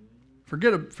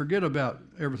 Forget about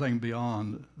everything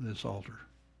beyond this altar.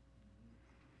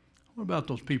 What about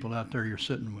those people out there you're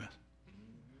sitting with?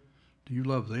 Do you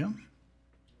love them?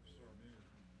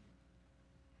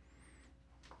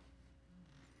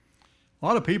 A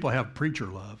lot of people have preacher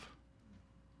love.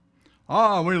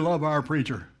 We love our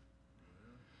preacher.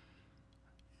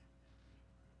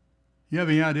 You have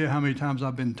any idea how many times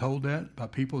I've been told that by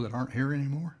people that aren't here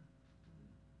anymore?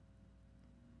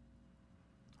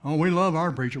 Oh, we love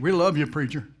our preacher. We love you,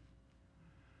 preacher.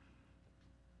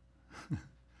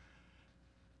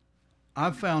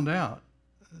 I've found out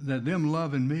that them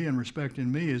loving me and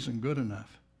respecting me isn't good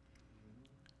enough.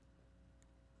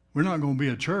 We're not going to be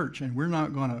a church, and we're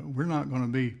not going to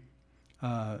be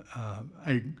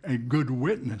a good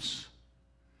witness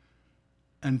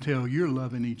until you're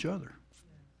loving each other.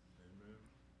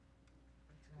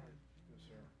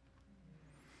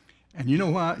 And you know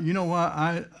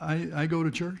why I go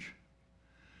to church?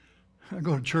 I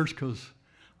go to church because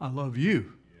I love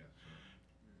you.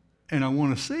 And I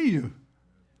want to see you.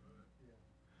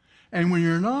 And when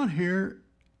you're not here,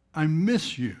 I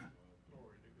miss you.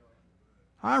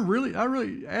 I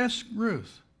really ask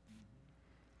Ruth.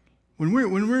 When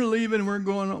we're leaving, we're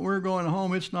going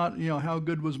home. It's not how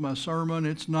good was my sermon.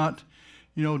 It's not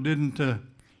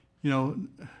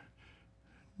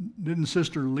didn't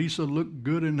Sister Lisa look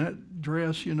good in that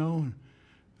dress?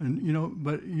 And,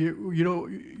 but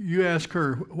you ask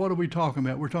her, what are we talking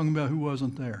about? We're talking about who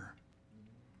wasn't there.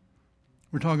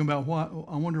 We're talking about why.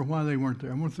 I wonder why they weren't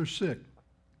there. I wonder if they're sick.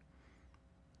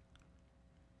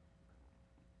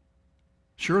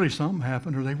 Surely something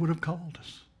happened or they would have called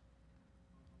us.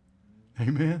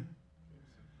 Amen.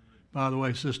 By the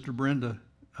way, Sister Brenda,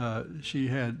 she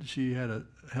had a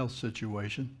health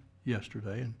situation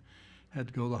yesterday and had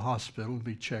to go to the hospital and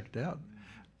be checked out.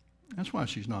 That's why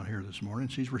she's not here this morning.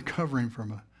 She's recovering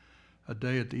from a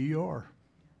day at the ER.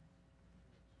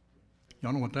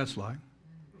 Y'all know what that's like.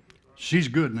 She's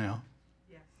good now.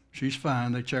 She's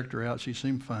fine. They checked her out. She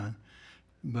seemed fine.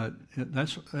 But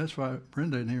that's why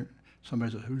Brenda in here.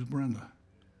 Somebody said, "Who's Brenda?"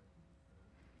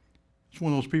 It's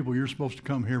one of those people you're supposed to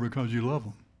come here because you love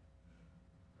them.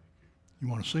 You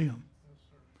want to see them.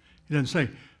 He doesn't say,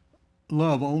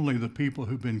 love only the people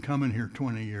who've been coming here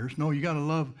 20 years. No, you got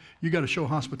to show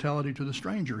hospitality to the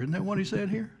stranger. Isn't that what he said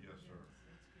here? Yes, sir.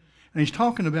 And he's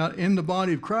talking about in the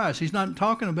body of Christ. He's not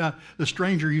talking about the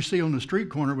stranger you see on the street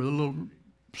corner with a little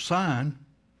sign.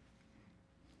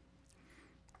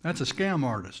 That's a scam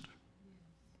artist.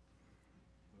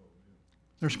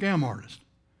 They're scam artists.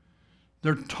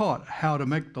 They're taught how to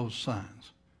make those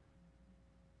signs.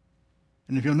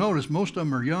 And if you'll notice, most of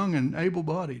them are young and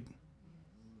able-bodied.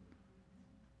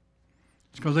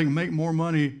 It's because they can make more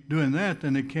money doing that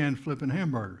than they can flipping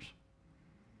hamburgers.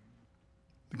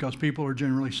 Because people are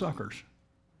generally suckers.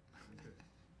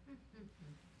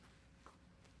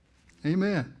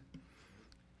 Amen.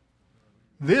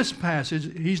 This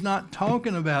passage, he's not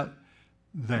talking about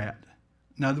that.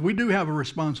 Now, we do have a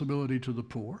responsibility to the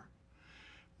poor.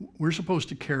 We're supposed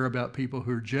to care about people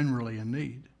who are genuinely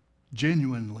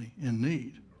in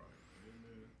need.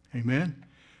 Amen?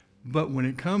 But when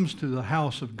it comes to the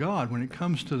house of God, when it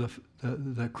comes to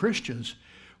the Christians,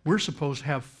 we're supposed to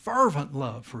have fervent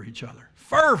love for each other.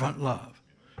 Fervent love.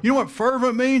 You know what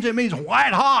fervent means? It means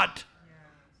white hot.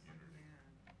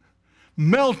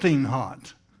 Melting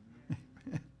hot.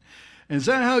 Is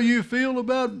that how you feel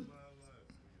about? Is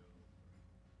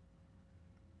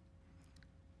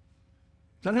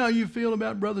that how you feel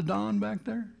about Brother Don back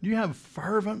there? Do you have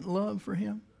fervent love for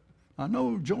him? I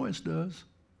know Joyce does.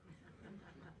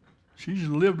 She's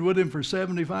lived with him for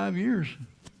 75 years,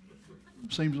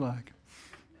 seems like.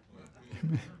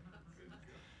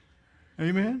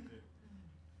 Amen?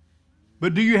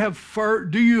 But do you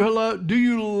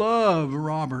love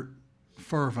Robert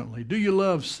fervently? Do you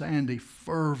love Sandy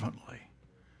fervently?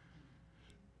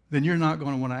 Then you're not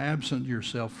going to want to absent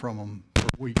yourself from them for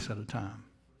weeks at a time.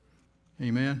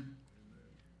 Amen?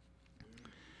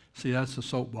 See, that's the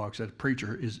soapbox. That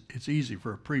preacher it's easy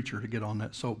for a preacher to get on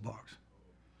that soapbox.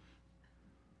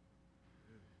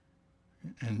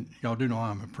 And y'all do know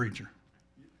I'm a preacher.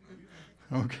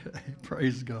 Okay,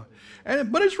 praise God.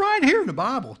 But it's right here in the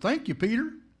Bible. Thank you,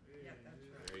 Peter.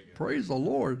 Praise the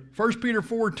Lord. 1 Peter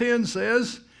 4:10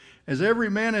 says, as every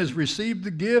man has received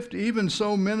the gift, even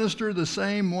so minister the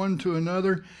same one to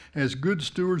another as good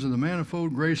stewards of the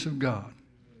manifold grace of God.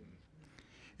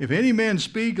 If any man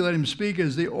speak, let him speak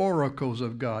as the oracles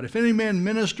of God. If any man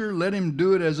minister, let him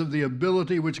do it as of the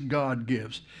ability which God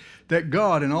gives, that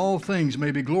God in all things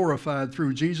may be glorified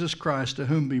through Jesus Christ, to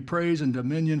whom be praise and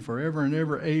dominion forever and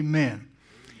ever. Amen.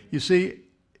 You see,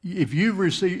 if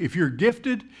you're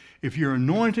gifted, if you're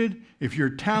anointed, if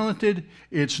you're talented,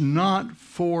 it's not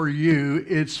for you,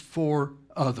 it's for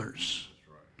others.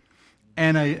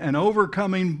 And an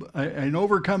overcoming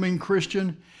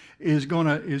Christian is going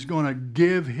to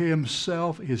give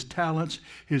himself, his talents,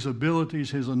 his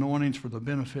abilities, his anointings for the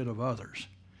benefit of others.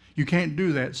 You can't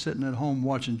do that sitting at home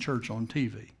watching church on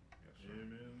TV.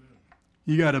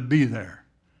 You got to be there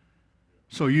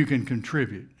so you can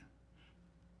contribute.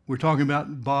 We're talking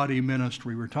about body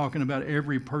ministry. We're talking about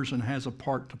every person has a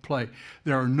part to play.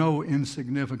 There are no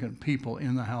insignificant people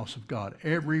in the house of God.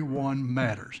 Everyone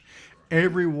matters.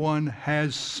 Everyone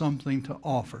has something to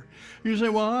offer. You say,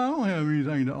 well, I don't have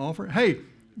anything to offer. Hey,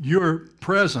 your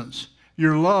presence,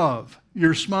 your love,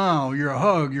 your smile, your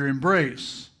hug, your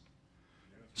embrace.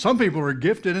 Some people are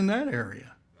gifted in that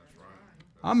area.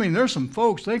 I mean, there's some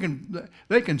folks, they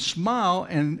can smile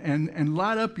and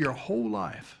light up your whole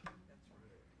life.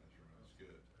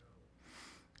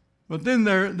 But then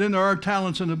there are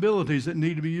talents and abilities that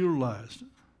need to be utilized.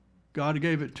 God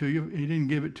gave it to you. He didn't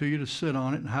give it to you to sit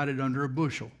on it and hide it under a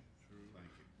bushel.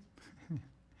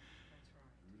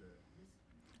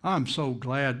 I'm so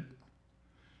glad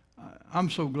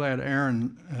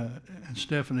Aaron and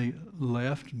Stephanie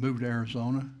left, moved to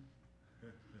Arizona,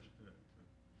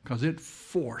 because it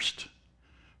forced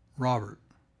Robert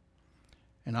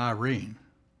and Irene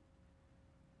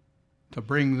to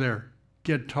bring their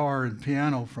guitar and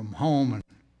piano from home and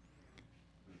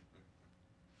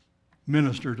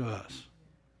minister to us.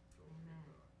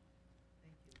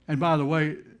 And by the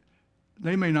way,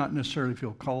 they may not necessarily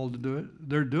feel called to do it.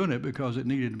 They're doing it because it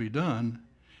needed to be done,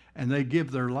 and they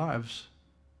give their lives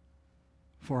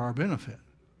for our benefit.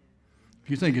 If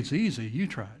you think it's easy, you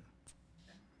try it.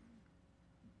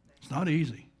 It's not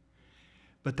easy.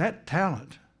 But that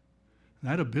talent,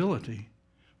 that ability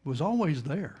was always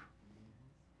there.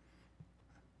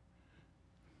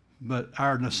 But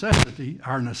our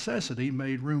necessity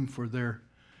made room for their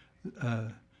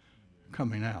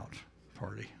coming out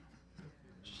party,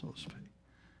 so to speak.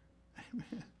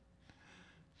 Amen.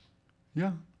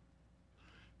 Yeah.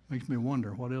 Makes me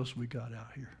wonder what else we got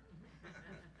out here.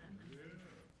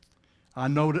 I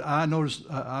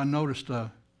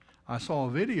saw a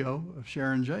video of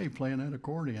Sharon Jay playing that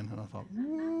accordion, and I thought,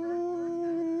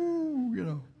 ooh, you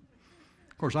know.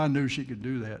 Of course, I knew she could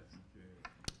do that.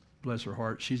 Bless her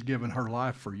heart. She's given her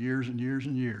life for years and years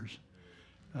and years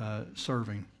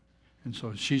serving. And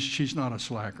so she's not a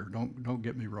slacker. Don't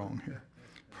get me wrong here.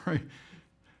 Pray.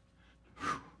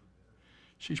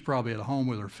 She's probably at home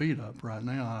with her feet up right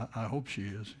now. I hope she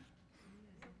is.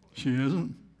 She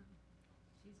isn't?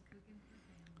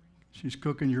 She's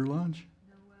cooking your lunch?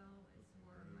 No, well, it's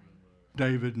more my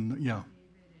David and, yeah.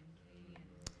 David and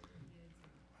Katie and kids,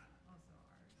 also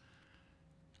ours.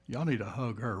 Y'all need to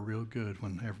hug her real good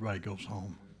when everybody goes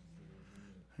home.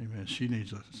 Amen. She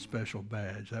needs a special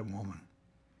badge, that woman.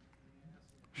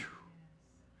 Whew.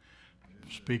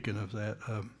 Speaking of that,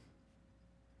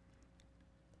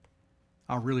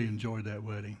 I really enjoyed that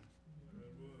wedding.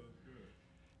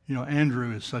 You know,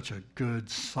 Andrew is such a good,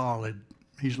 solid,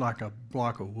 he's like a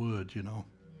block of wood, you know.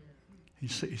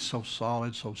 He's so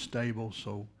solid, so stable,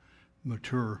 so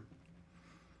mature.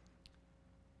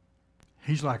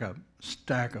 He's like a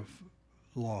stack of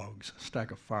logs, a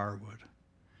stack of firewood.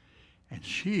 And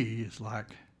she is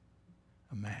like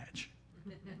a match.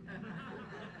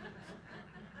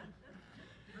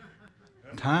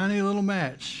 Tiny little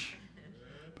match.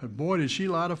 But boy, did she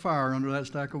light a fire under that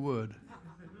stack of wood.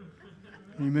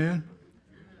 Amen?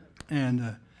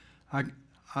 And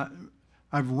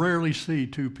I've rarely seen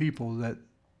two people that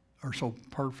are so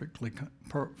perfectly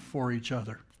for each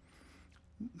other.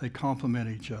 They complement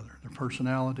each other, their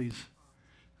personalities.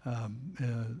 I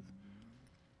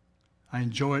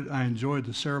enjoyed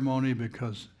the ceremony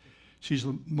because she's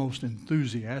the most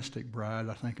enthusiastic bride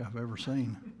I think I've ever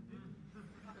seen.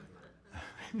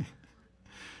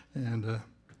 And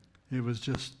it was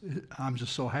just, I'm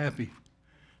just so happy.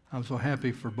 I'm so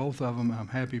happy for both of them. I'm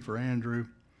happy for Andrew,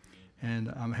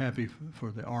 and I'm happy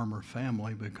for the Armour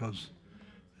family because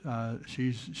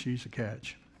she's a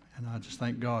catch, and I just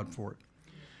thank God for it.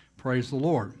 Praise the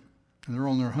Lord. And they're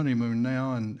on their honeymoon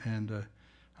now, and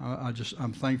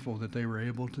I'm thankful that they were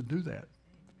able to do that.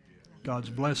 God's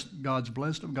blessed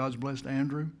them. God's blessed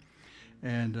Andrew,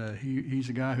 and he's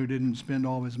a guy who didn't spend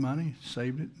all his money,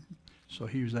 saved it, so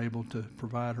he was able to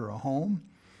provide her a home,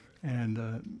 and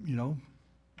you know,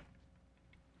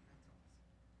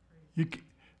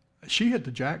 she hit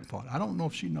the jackpot. I don't know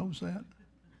if she knows that,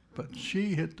 but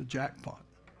she hit the jackpot,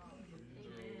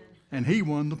 and he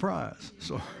won the prize.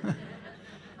 So.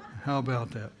 How about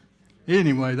that?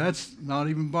 Anyway, that's not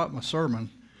even about my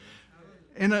sermon.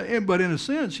 But in a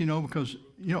sense, you know, because,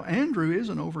 you know, Andrew is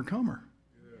an overcomer.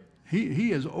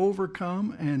 He has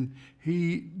overcome, and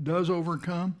he does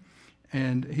overcome,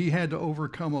 and he had to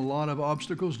overcome a lot of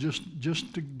obstacles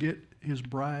just to get his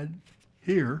bride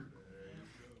here.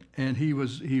 And he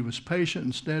was patient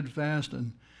and steadfast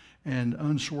and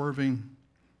unswerving,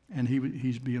 and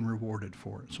he's being rewarded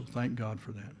for it. So thank God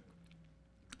for that.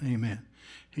 Amen.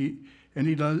 He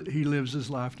lives his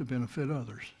life to benefit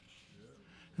others.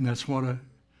 And that's what an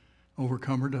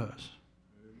overcomer does.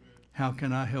 How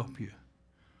can I help you?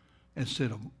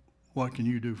 Instead of, what can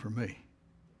you do for me?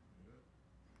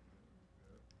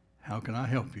 How can I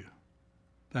help you?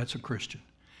 That's a Christian.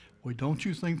 Well, don't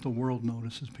you think the world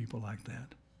notices people like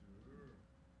that?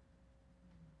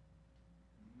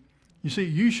 You see,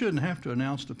 you shouldn't have to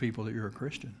announce to people that you're a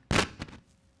Christian.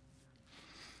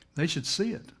 They should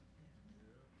see it.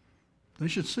 They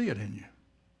should see it in you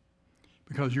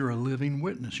because you're a living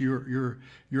witness. Your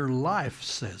life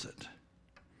says it.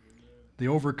 The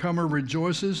overcomer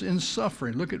rejoices in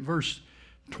suffering. Look at verse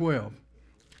 12,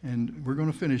 and we're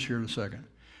going to finish here in a second.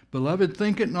 Beloved,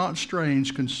 think it not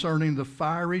strange concerning the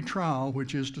fiery trial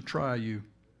which is to try you,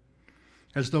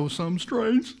 as though some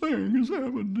strange thing has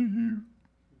happened to you.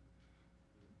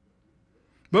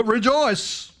 But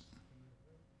rejoice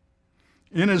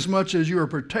inasmuch as you are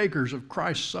partakers of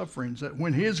Christ's sufferings, that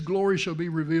when his glory shall be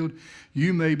revealed,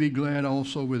 you may be glad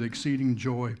also with exceeding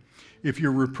joy. If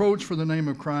you're reproached for the name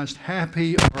of Christ,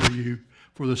 happy are you,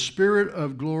 for the Spirit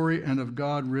of glory and of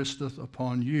God resteth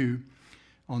upon you.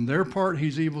 On their part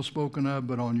he's evil spoken of,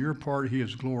 but on your part he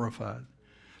is glorified.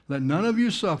 Let none of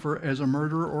you suffer as a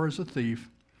murderer or as a thief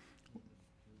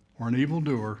or an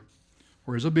evildoer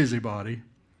or as a busybody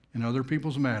in other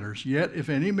people's matters. Yet if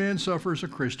any man suffer as a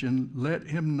Christian, let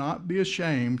him not be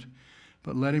ashamed,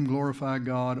 but let him glorify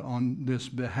God on this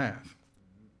behalf.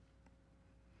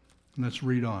 Let's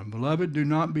read on. Beloved, do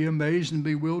not be amazed and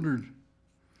bewildered.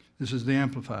 This is the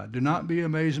Amplified. Do not be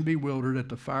amazed and bewildered at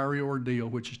the fiery ordeal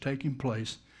which is taking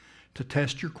place to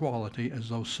test your quality, as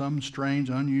though some strange,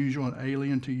 unusual, and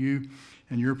alien to you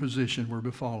and your position were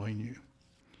befalling you.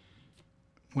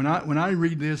 When I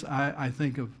read this, I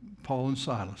think of Paul and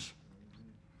Silas.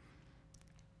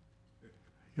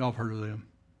 Y'all have heard of them.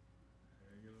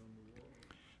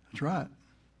 That's right.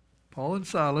 Paul and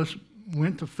Silas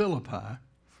went to Philippi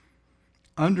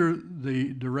under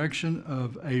the direction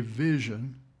of a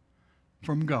vision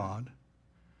from God.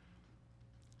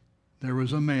 There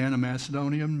was a man, a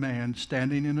Macedonian man,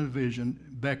 standing in a vision,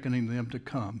 beckoning them to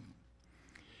come.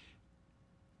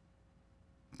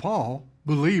 Paul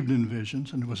believed in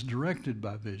visions and was directed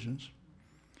by visions.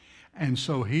 And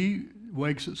so he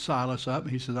wakes Silas up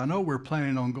and he says, I know we're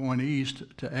planning on going east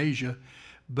to Asia,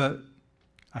 but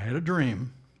I had a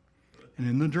dream. And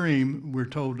in the dream, we're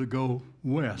told to go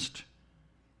west.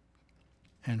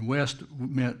 And west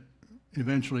meant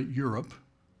eventually Europe,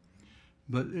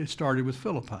 but it started with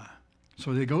Philippi.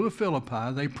 So they go to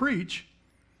Philippi, they preach,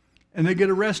 and they get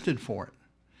arrested for it.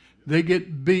 They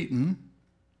get beaten,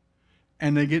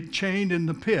 and they get chained in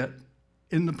the pit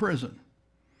in the prison.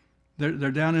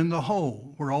 They're down in the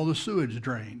hole where all the sewage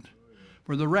drained,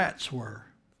 where the rats were.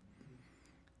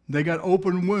 They got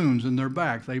open wounds in their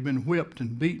back. They've been whipped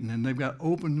and beaten, and they've got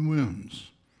open wounds.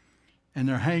 And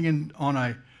they're hanging on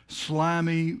a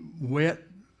slimy, wet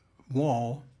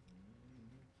wall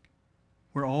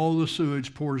where all the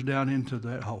sewage pours down into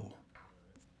that hole.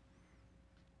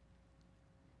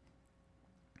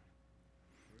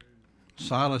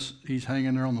 Silas, he's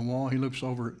hanging there on the wall. He looks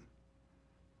over at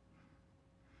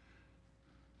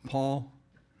Paul.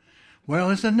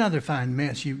 Well, it's another fine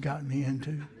mess you've got me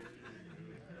into.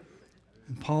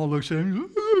 And Paul looks at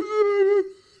him.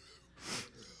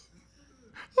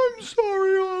 I'm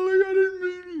sorry, Ollie. I didn't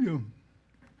mean to.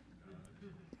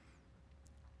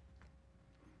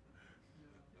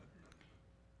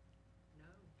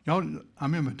 Y'all,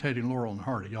 I'm imitating Laurel and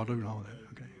Hardy. Y'all do know that,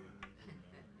 okay?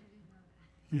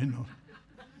 You know.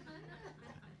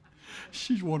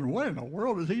 She's wondering, what in the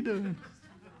world is he doing?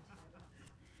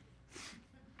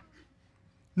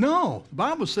 No, the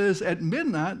Bible says at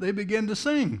midnight they begin to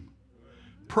sing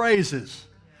praises,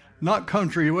 not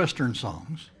country western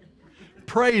songs.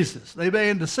 Praises. They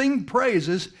began to sing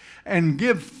praises and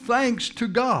give thanks to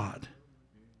God.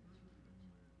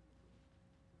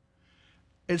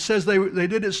 It says they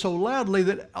did it so loudly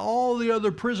that all the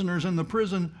other prisoners in the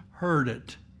prison heard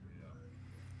it.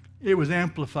 It was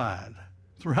amplified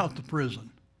throughout the prison.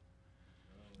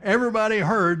 Everybody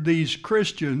heard these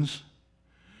Christians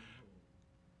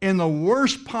in the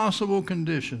worst possible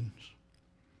conditions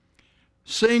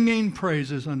singing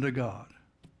praises unto God.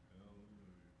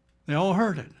 They all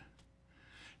heard it.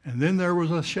 And then there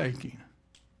was a shaking,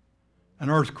 an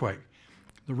earthquake.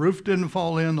 The roof didn't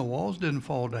fall in, the walls didn't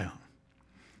fall down,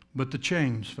 but the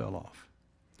chains fell off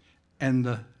and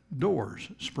the doors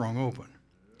sprung open.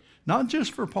 Not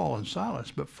just for Paul and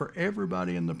Silas, but for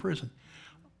everybody in the prison.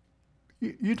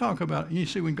 You talk about, you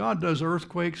see, when God does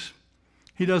earthquakes,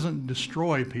 he doesn't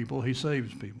destroy people, he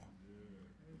saves people.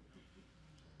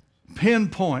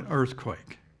 Pinpoint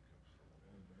earthquake.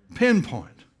 Pinpoint.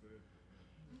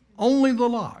 Only the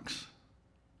locks.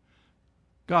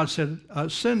 God said,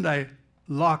 send a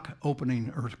lock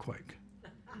opening earthquake.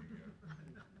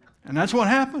 And that's what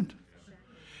happened.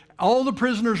 All the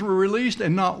prisoners were released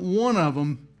and not one of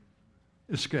them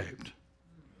escaped.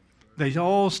 They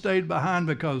all stayed behind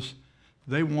because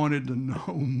they wanted to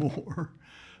know more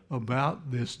about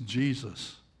this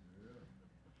Jesus.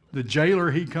 The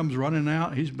jailer, he comes running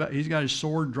out. He's got his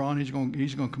sword drawn. He's going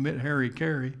to commit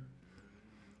Harry-Carry.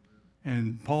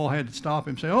 And Paul had to stop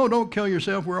him and say, oh, don't kill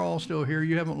yourself. We're all still here.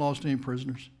 You haven't lost any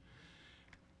prisoners.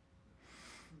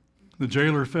 The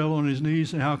jailer fell on his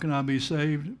knees and said, how can I be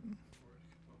saved?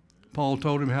 Paul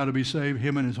told him how to be saved.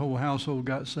 Him and his whole household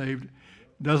got saved.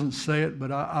 Doesn't say it,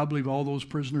 but I believe all those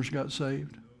prisoners got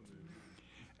saved.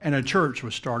 And a church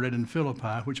was started in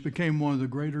Philippi, which became one of the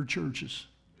greater churches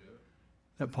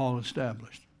that Paul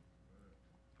established.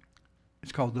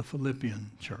 It's called the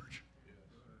Philippian church.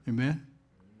 Amen?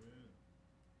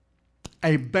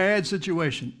 A bad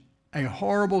situation, a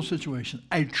horrible situation,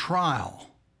 a trial.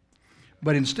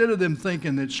 But instead of them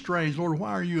thinking it's strange, Lord,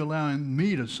 why are you allowing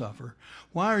me to suffer?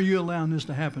 Why are you allowing this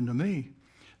to happen to me?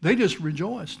 They just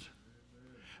rejoiced.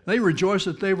 They rejoiced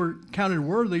that they were counted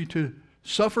worthy to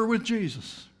suffer with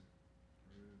Jesus.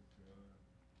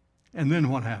 And then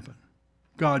what happened?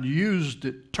 God used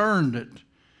it, turned it.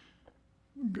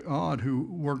 God who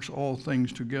works all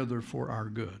things together for our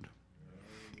good.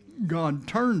 God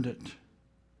turned it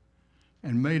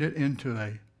and made it into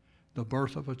the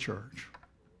birth of a church.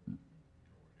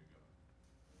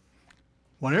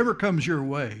 Whatever comes your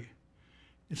way,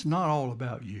 it's not all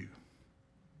about you.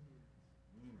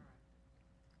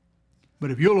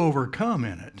 But if you'll overcome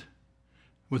in it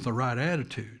with the right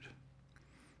attitude,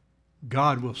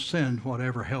 God will send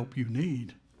whatever help you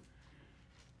need.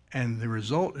 And the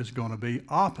result is going to be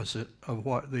opposite of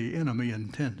what the enemy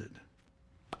intended.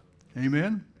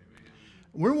 Amen?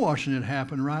 We're watching it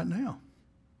happen right now.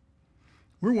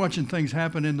 We're watching things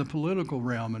happen in the political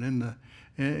realm and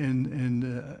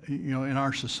in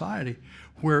our society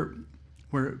where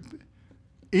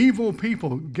evil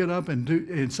people get up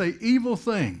and say evil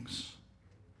things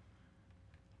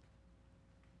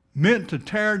meant to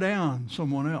tear down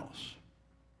someone else.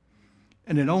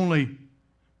 And it only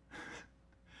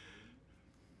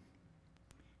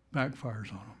backfires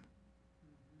on them.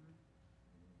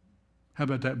 How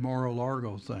about that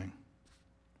Mar-a-Lago thing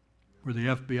where the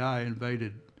FBI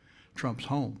invaded Trump's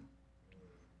home?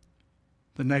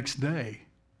 The next day,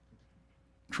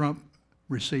 Trump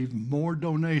received more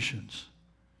donations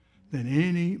than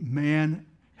any man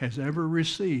has ever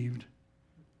received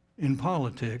in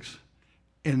politics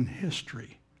in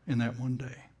history in that one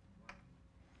day.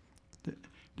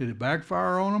 Did it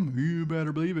backfire on them? You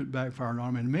better believe it backfired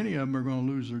on them, and many of them are going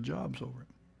to lose their jobs over it.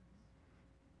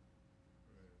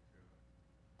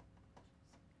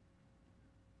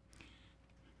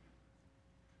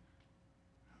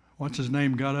 What's his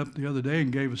name got up the other day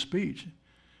and gave a speech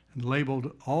and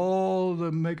labeled all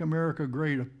the Make America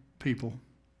Great people,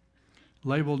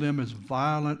 labeled them as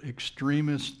violent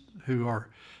extremists who are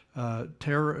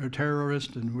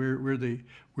terrorists, and we're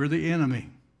the enemy.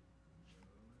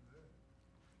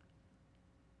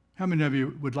 How many of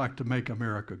you would like to make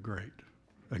America great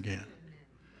again?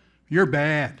 You're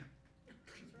bad.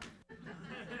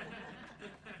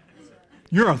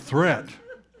 You're a threat.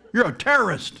 You're a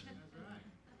terrorist.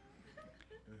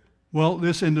 Well,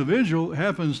 this individual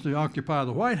happens to occupy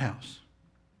the White House.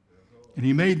 And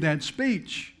he made that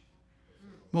speech,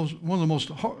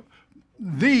 the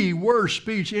worst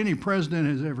speech any president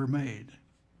has ever made.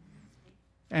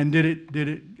 And did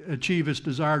it achieve its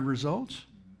desired results?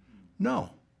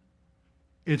 No.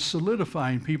 It's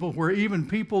solidifying people where even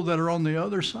people that are on the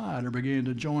other side are beginning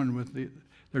to join with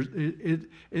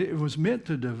it was meant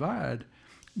to divide,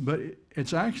 but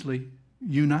it's actually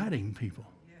uniting people.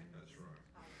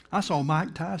 I saw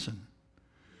Mike Tyson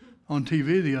on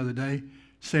TV the other day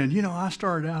saying, I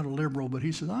started out a liberal, but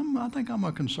he says, I think I'm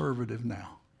a conservative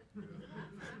now.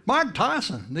 Mike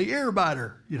Tyson, the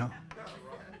earbiter,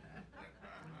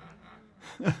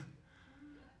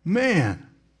 Man.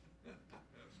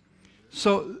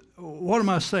 So what am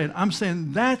I saying? I'm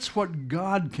saying that's what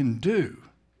God can do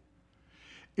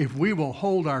if we will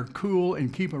hold our cool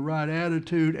and keep a right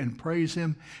attitude and praise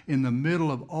Him in the middle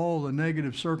of all the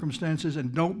negative circumstances,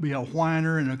 and don't be a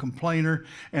whiner and a complainer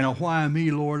and a why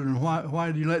me, Lord, and why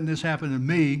are you letting this happen to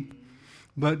me?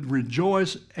 But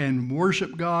rejoice and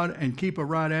worship God and keep a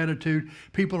right attitude.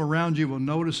 People around you will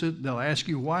notice it. They'll ask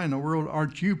you, why in the world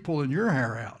aren't you pulling your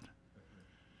hair out?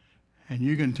 And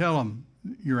you can tell them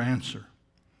your answer.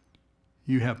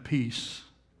 You have peace.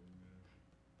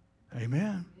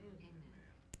 Amen.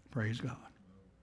 Praise God.